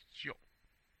睡觉。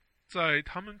在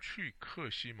他们去客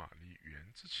西马尼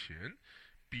园之前，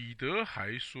彼得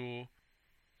还说，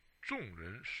众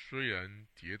人虽然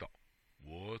跌倒，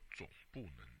我总不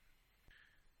能。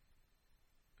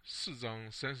4章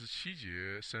37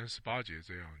节、38节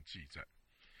这样记载。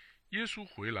耶稣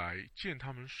回来见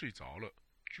他们睡着了，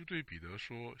就对彼得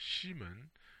说，西门，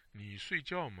你睡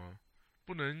觉吗？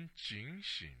不能警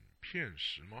醒片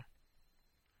时吗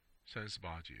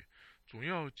？38节，总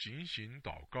要警醒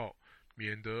祷告，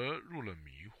免得入了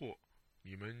迷惑。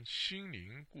你们心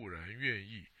灵固然愿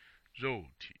意，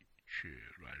肉体却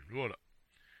软弱了。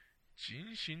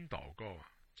警醒祷告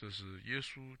啊，这是耶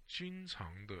稣经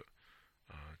常的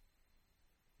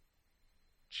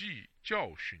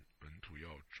教训门徒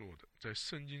要做的，在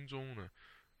圣经中呢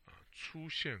出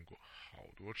现过好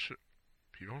多次。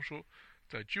比方说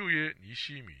在旧约尼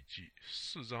希米记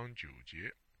4章9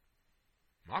节，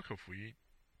马可福音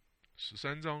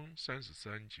13章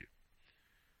33节，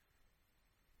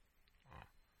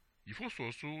以弗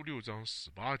所书6章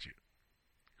18节，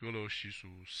哥罗西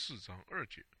书4章2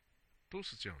节，都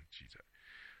是这样记载。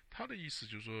他的意思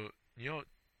就是说，你要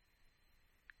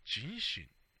警醒，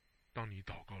当你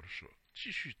祷告的时候，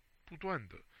继续不断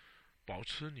的保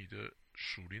持你的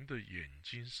属灵的眼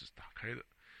睛是打开的，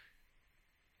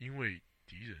因为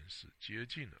敌人是接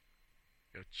近了，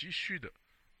要继续的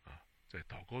在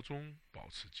祷告中保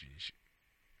持警醒。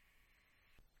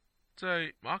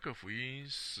在马可福音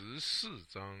14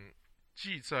章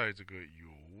记载，这个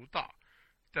犹大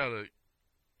带了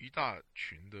一大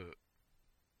群的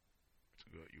这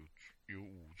个有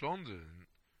武装的人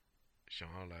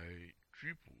想要来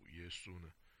拘捕耶稣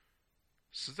呢，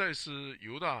实在是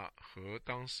犹大和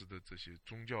当时的这些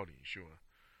宗教领袖呢，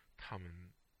他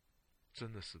们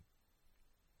真的是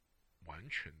完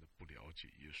全的不了解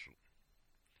耶稣。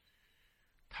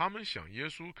他们想耶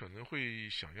稣可能会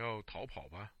想要逃跑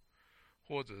吧，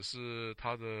或者是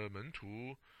他的门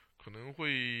徒可能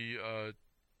会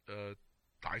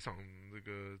打一场这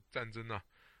个战争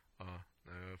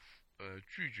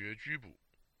拒绝拘捕，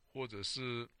或者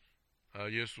是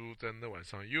耶稣在那晚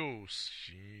上又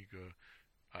行一个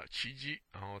奇迹，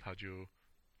然后他就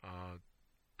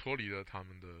脱离了他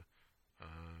们的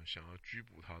想要拘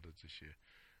捕他的这些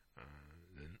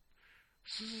人。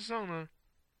事实上呢，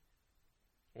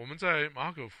我们在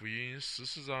马可福音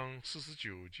14章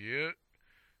49节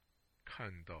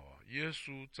看到耶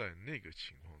稣在那个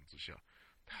情况之下，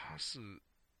他是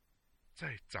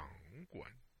在掌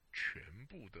管全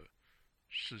部的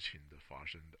事情的发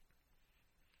生的。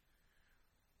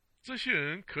这些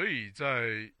人可以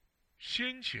在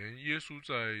先前耶稣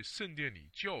在圣殿里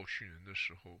教训人的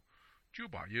时候就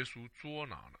把耶稣捉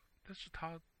拿了，但是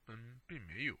他们并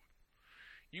没有，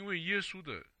因为耶稣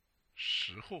的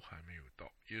时候还没有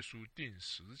到，耶稣钉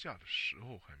十字架的时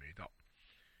候还没到。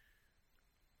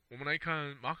我们来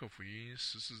看马可福音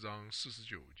14章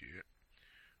49节，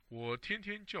我天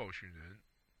天教训人，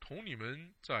同你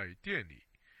们在殿里，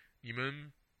你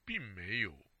们并没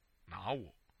有拿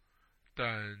我，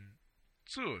但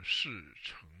这事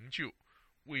成就，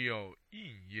为要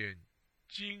应验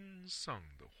经上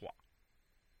的话。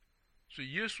所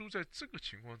以耶稣在这个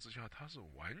情况之下，他是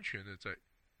完全的在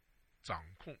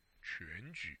掌控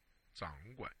全局，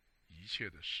掌管一切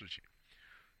的事情。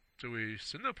这位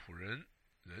神的仆人，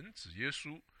人子耶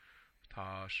稣，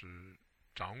他是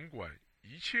掌管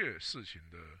一切事情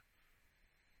的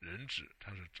人子，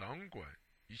他是掌管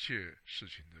一切事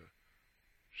情的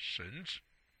神子。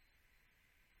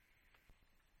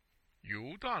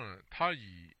犹大呢，他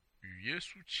以与耶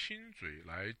稣亲嘴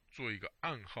来做一个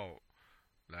暗号，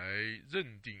来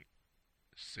认定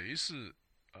谁是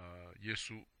耶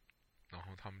稣，然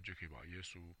后他们就可以把耶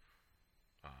稣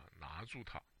拿住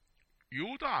他。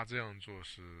犹大这样做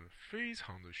是非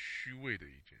常的虚伪的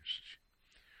一件事情。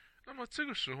那么这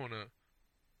个时候呢，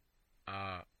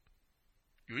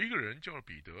有一个人叫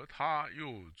彼得，他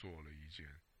又做了一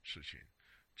件事情，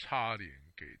差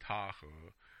点给他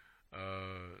和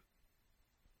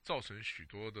造成许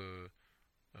多的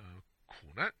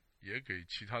苦难，也给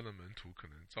其他的门徒可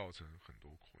能造成很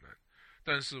多苦难。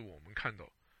但是我们看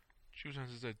到，就算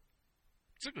是在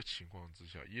这个情况之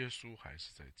下，耶稣还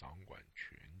是在掌管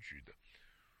全局的。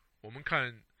我们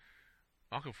看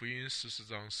马可福音14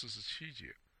章47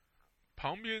节，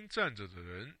旁边站着的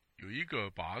人有一个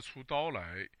拔出刀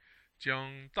来，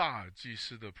将大祭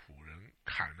司的仆人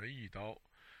砍了一刀，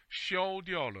削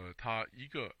掉了他一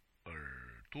个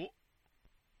耳朵。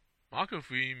马可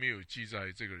福音没有记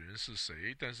载这个人是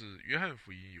谁，但是约翰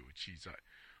福音有记载。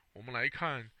我们来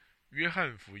看约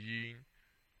翰福音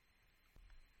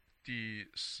第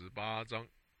18章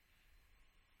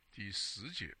第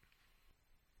10节。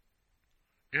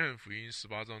约翰福音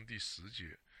18章第10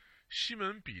节，西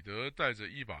门彼得带着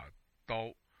一把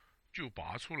刀，就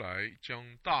拔出来，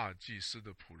将大祭司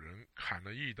的仆人砍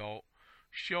了一刀，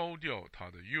削掉他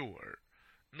的右耳。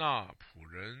那仆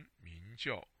人名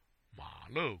叫马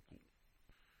勒古。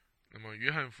那么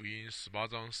约翰福音18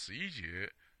章11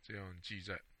节这样记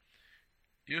载，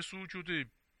耶稣就对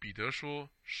彼得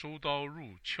说，收刀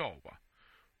入鞘吧，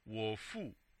我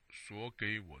父所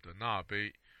给我的那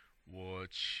杯，我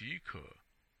岂可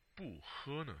不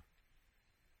喝呢？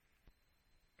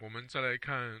我们再来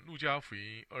看路加福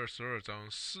音22章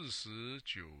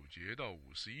49节到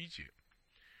51节，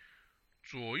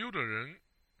左右的人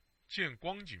见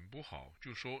光景不好，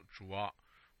就说，主啊，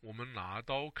我们拿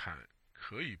刀砍，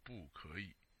可以不可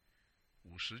以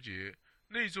？50节，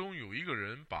内中有一个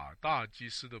人把大祭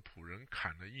司的仆人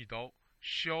砍了一刀，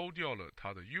削掉了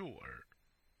他的右耳。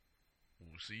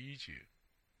51节，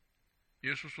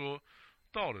耶稣说，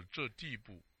到了这地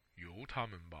步，由他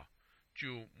们吧，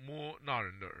就摸那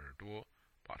人的耳朵，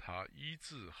把他医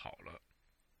治好了。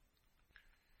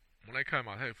我们来看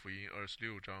马太福音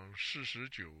26章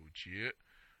49节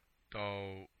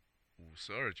到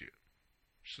52节。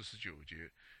49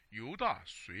节，犹大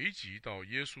随即到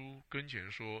耶稣跟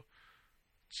前说，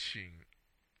请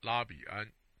拉比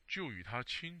安，就与他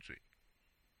亲嘴。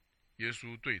耶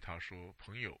稣对他说，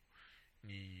朋友，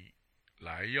你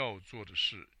来要做的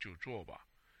事就做吧。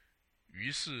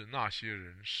于是那些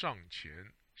人上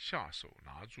前下手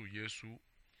拿住耶稣。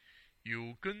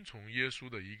有跟从耶稣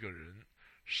的一个人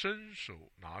伸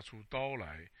手拿出刀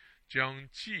来，将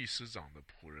祭司长的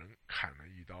仆人砍了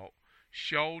一刀，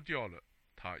削掉了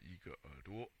他一个耳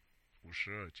朵。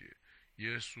52节，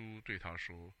耶稣对他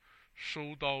说，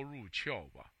收刀入鞘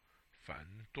吧，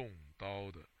凡动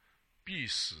刀的必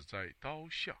死在刀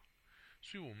下。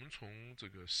所以我们从这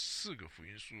个4个福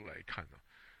音书来看呢，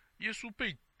耶稣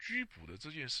被拘捕的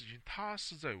这件事情，他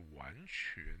是在完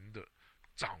全的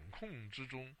掌控之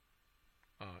中。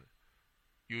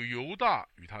有犹大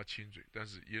与他亲嘴，但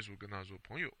是耶稣跟他说，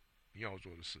朋友，你要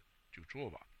做的事就做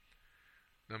吧。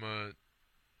那么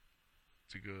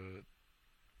这个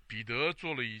彼得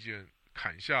做了一件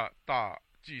砍下大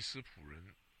祭司仆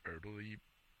人耳朵的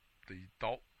一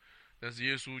刀，但是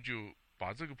耶稣就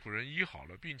把这个仆人医好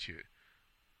了，并且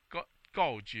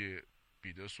告诫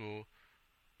彼得说，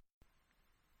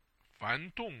凡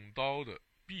动刀的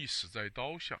必死在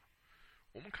刀下。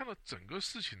我们看到整个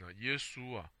事情呢，耶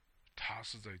稣他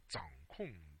是在掌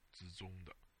控之中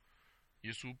的。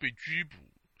耶稣被拘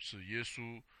捕是耶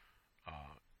稣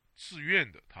自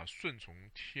愿的，他顺从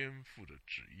天父的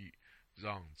旨意，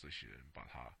让这些人把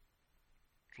他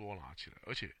捉拿起来，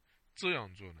而且这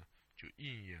样做呢，就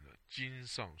应验了经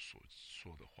上所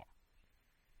说的话。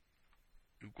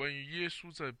有关于耶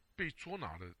稣在被捉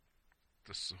拿的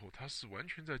时候，他是完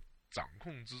全在掌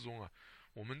控之中。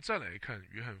我们再来看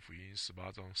约翰福音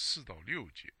18章4到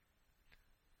6节。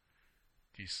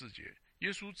第4节，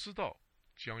耶稣知道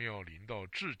将要临到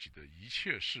自己的一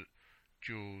切事，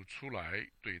就出来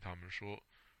对他们说，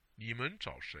你们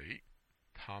找谁？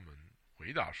他们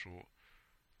回答说，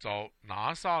找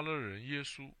拿撒勒人耶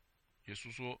稣。耶稣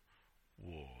说，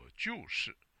我就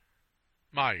是。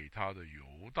卖他的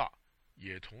犹大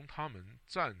也同他们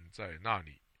站在那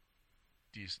里。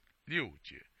第6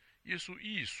节，耶稣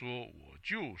一说我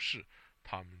就是，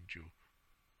他们就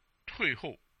退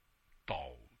后，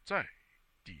倒在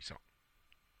地上。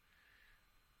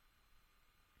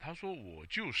他说：“我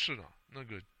就是了。”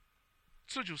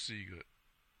这就是一个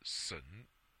神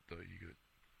的一个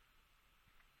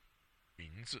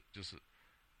名字，就是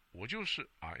我就是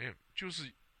I am， 就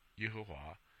是耶和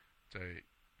华在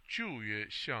旧约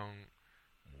向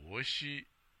摩西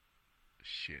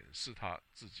显示他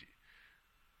自己。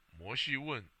摩西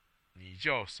问你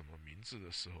叫什么名字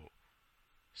的时候，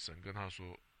神跟他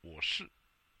说我是。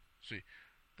所以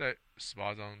在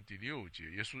18章第6节，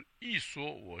耶稣一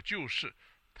说我就是，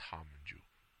他们就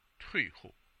退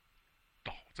后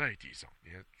倒在地上，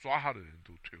连抓他的人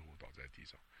都退后倒在地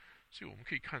上。所以我们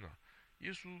可以看到，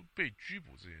耶稣被拘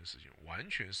捕这件事情完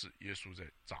全是耶稣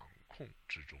在掌控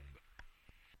之中的。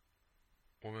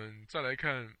我们再来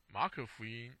看马可福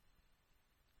音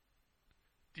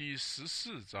第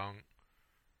14章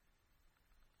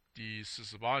第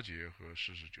48节和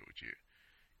49节，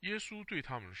耶稣对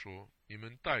他们说：“你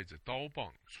们带着刀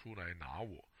棒出来拿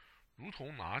我，如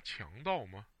同拿强盗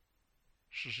吗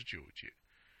？”49节，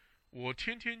我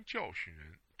天天教训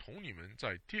人，同你们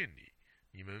在店里，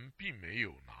你们并没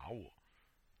有拿我，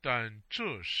但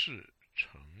这事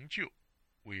成就，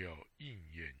为要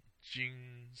应验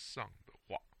经上的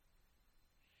话。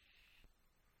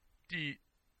第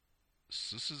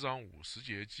14章50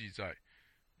节记载，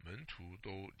门徒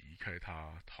都离开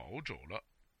他逃走了。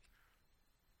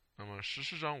那么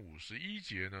14章51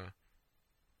节呢，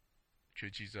却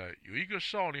记载有一个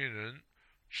少年人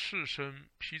赤身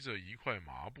披着一块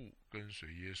麻布跟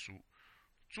随耶稣，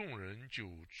众人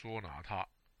就捉拿他。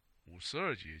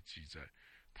52节记载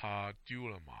他丢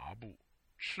了麻布，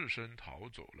赤身逃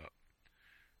走了。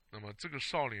那么这个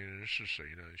少年人是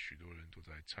谁呢？许多人都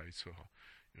在猜测哈。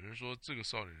有人说这个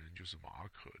少年人就是马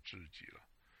可自己了，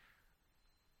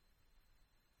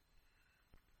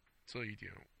这一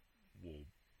点我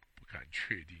不敢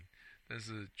确定，但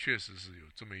是确实是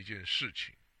有这么一件事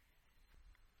情。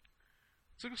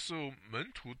这个时候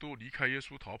门徒都离开耶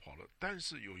稣逃跑了，但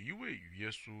是有一位与耶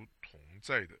稣同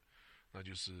在的，那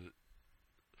就是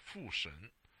父神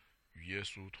与耶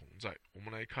稣同在。我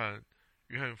们来看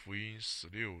约翰福音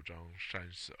16章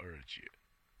32节。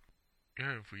约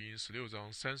翰福音16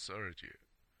章32节，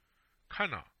看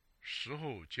哪，时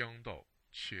候将到，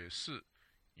且是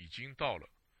已经到了，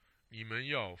你们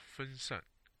要分散，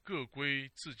各归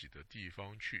自己的地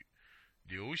方去，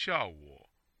留下我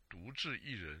独自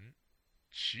一人。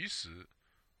其实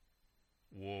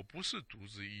我不是独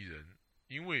自一人，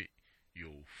因为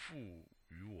有父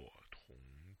与我同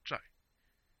在。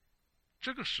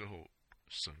这个时候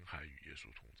神还与耶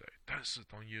稣同在，但是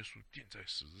当耶稣钉在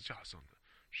十字架上的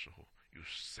时候，有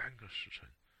3个时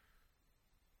辰，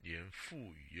连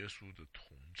父与耶稣的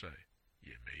同在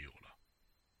也没有了。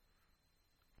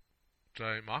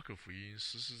在马可福音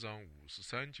14章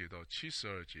53节到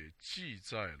72节记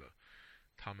载了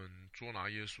他们捉拿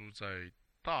耶稣在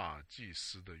大祭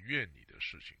司的院里的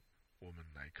事情。我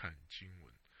们来看经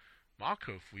文，马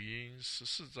可福音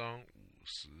14章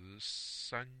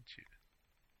53节，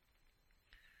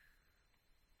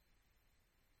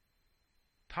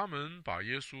他们把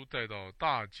耶稣带到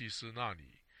大祭司那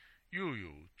里，又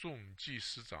有众祭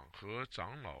司长和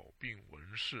长老并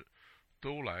文士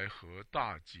都来和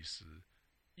大祭司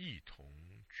一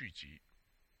同聚集。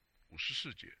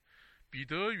54节，彼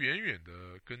得远远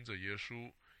地跟着耶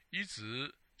稣，一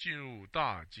直进入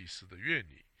大祭司的院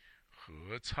里，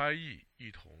和差役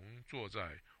一同坐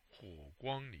在火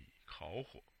光里烤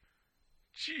火。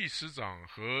祭司长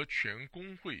和全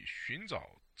公会寻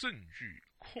找证据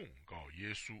控告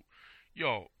耶稣，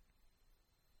要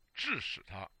治死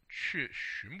他，却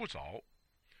寻不着，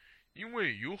因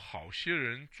为有好些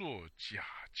人做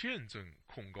假见证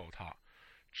控告他，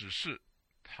只是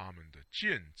他们的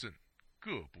见证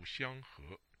各不相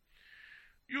合。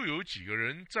又有几个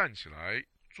人站起来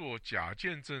做假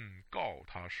见证告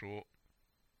他说，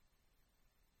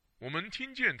我们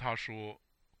听见他说，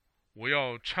我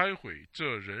要拆毁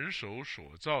这人手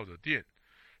所造的殿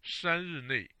，3日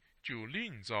内就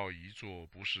另造一座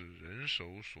不是人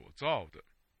手所造的。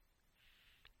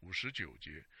59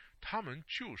节，他们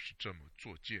就是这么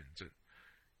做见证，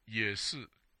也是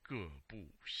各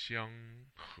不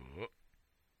相合。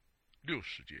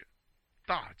60节，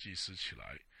大祭司起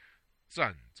来，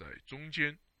站在中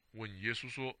间，问耶稣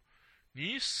说，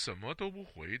你什么都不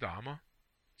回答吗？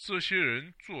这些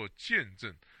人做见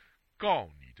证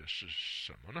告你的是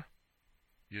什么呢？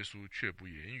耶稣却不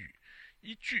言语，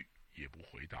一句也不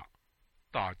回答。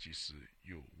大祭司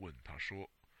又问他说，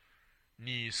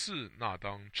你是那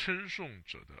当称颂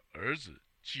者的儿子，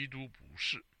基督不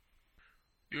是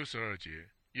？62节，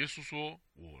耶稣说，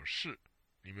我是。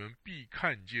你们必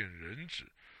看见人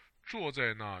子坐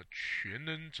在那全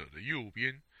能者的右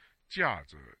边，驾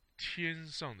着天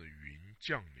上的云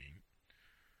降临。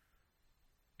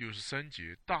63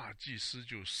节，大祭司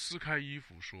就撕开衣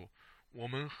服说：我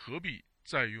们何必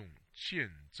再用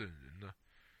见证人呢？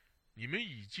你们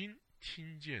已经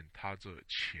听见他这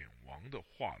浅王的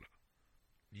话了，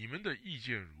你们的意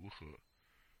见如何？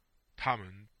他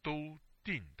们都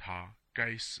定他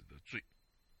该死的罪。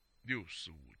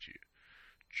65节，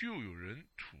就有人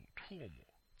吐唾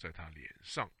沫在他脸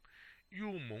上，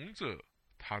又蒙着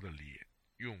他的脸，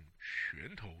用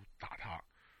拳头打他，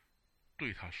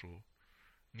对他说：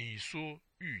你说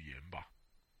预言吧。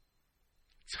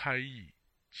差役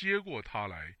接过他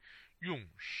来，用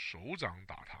手掌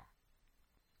打他。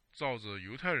照着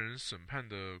犹太人审判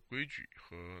的规矩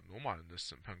和罗马人的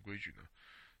审判规矩呢，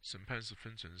审判是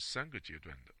分成3个阶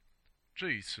段的。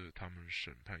这一次他们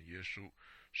审判耶稣，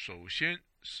首先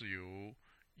是由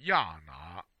亚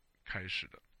拿开始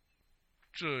的。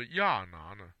这亚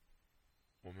拿呢，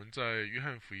我们在约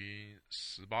翰福音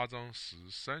18章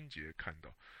13节看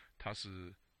到，他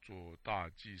是做大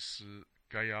祭司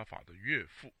该亚法的岳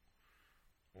父。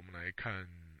我们来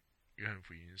看约翰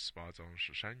福音18章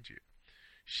13节，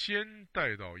先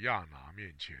带到亚拿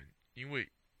面前，因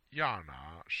为亚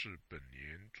拿是本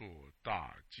年做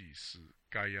大祭司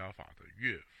该亚法的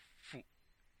岳父。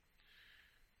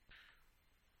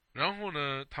然后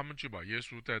呢，他们就把耶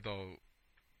稣带到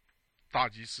大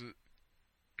祭司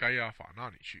该亚法那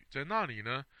里去，在那里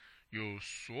呢，有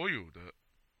所有的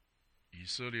以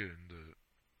色列人的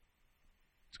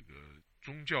这个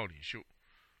宗教领袖，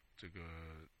这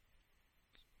个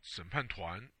审判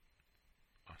团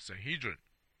Sanhedrin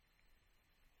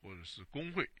或者是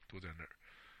公会都在那儿。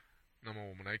那么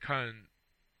我们来看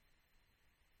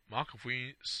马可福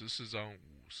音14章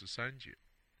53节，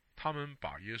他们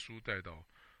把耶稣带到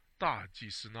大祭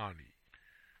司那里，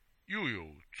又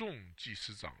有众祭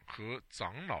司长和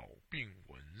长老并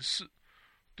文士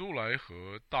都来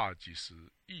和大祭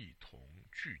司一同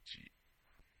聚集。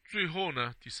最后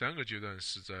呢，第3个阶段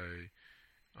是在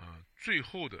最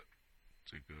后的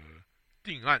这个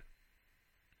定案，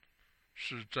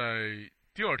是在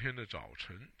第2天的早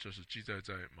晨，这是记载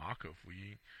在马可福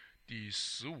音第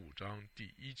15章第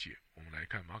1节。我们来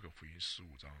看马可福音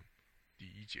15章第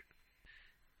1节，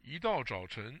一到早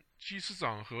晨，祭司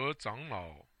长和长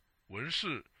老、文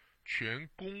士、全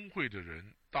公会的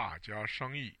人大家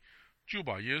商议，就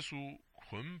把耶稣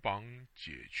捆绑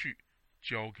解去，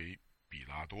交给比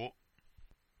拉多。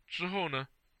之后呢，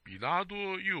比拉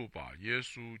多又把耶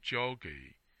稣交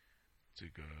给这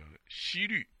个希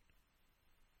律。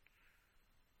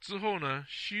之后呢，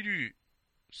希律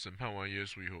审判完耶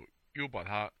稣以后，又把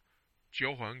他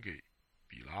交还给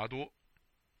比拉多。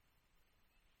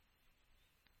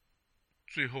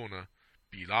最后呢，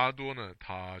比拉多呢，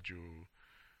他就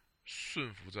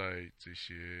顺服在这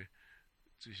些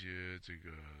这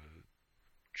个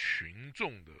群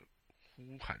众的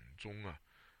呼喊中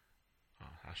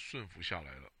他顺服下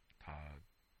来了，他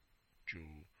就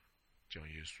将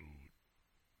耶稣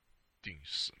定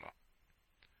死了。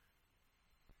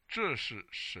这是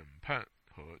审判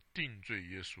和定罪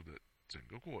耶稣的整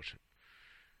个过程。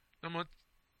那么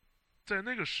在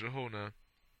那个时候呢，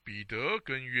彼得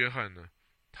跟约翰呢，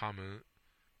他们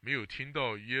没有听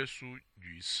到耶稣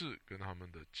屡次跟他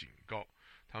们的警告，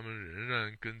他们仍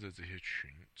然跟着这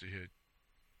些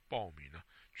暴民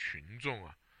群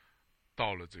众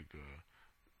到了这个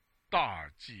大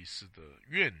祭司的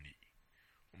院里。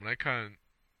我们来看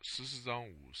14章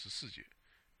54节，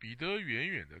彼得远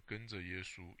远地跟着耶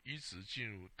稣，一直进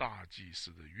入大祭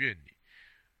司的院里，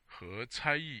和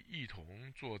差役一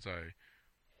同坐在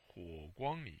火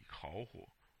光里烤火。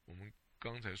我们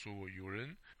刚才说过，有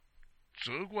人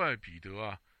责怪彼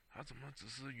得他怎么只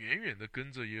是远远地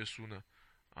跟着耶稣呢？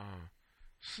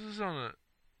事实上呢，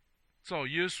照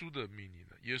耶稣的命令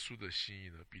呢，耶稣的心意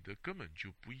呢，彼得根本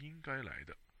就不应该来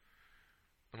的。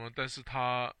那么，但是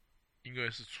他应该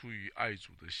是出于爱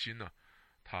主的心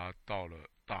他到了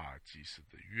大祭司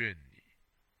的院里。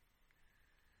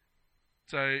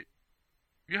在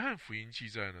约翰福音记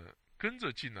载呢，跟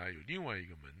着进来有另外一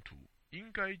个门徒，应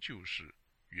该就是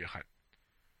约翰，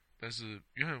但是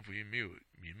约翰福音没有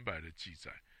明白的记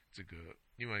载这个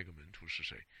另外一个门徒是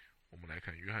谁。我们来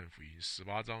看约翰福音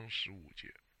18章15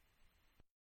节，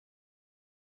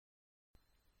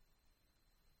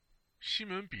西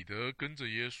门彼得跟着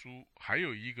耶稣，还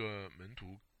有一个门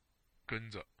徒跟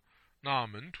着，那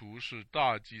门徒是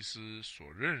大祭司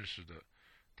所认识的，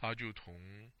他就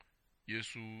同耶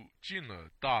稣进了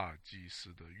大祭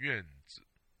司的院子。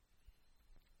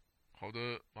好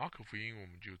的，马可福音我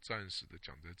们就暂时的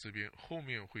讲在这边，后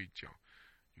面会讲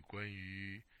有关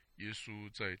于耶稣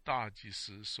在大祭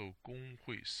司受公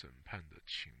会审判的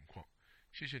情况。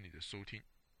谢谢你的收听。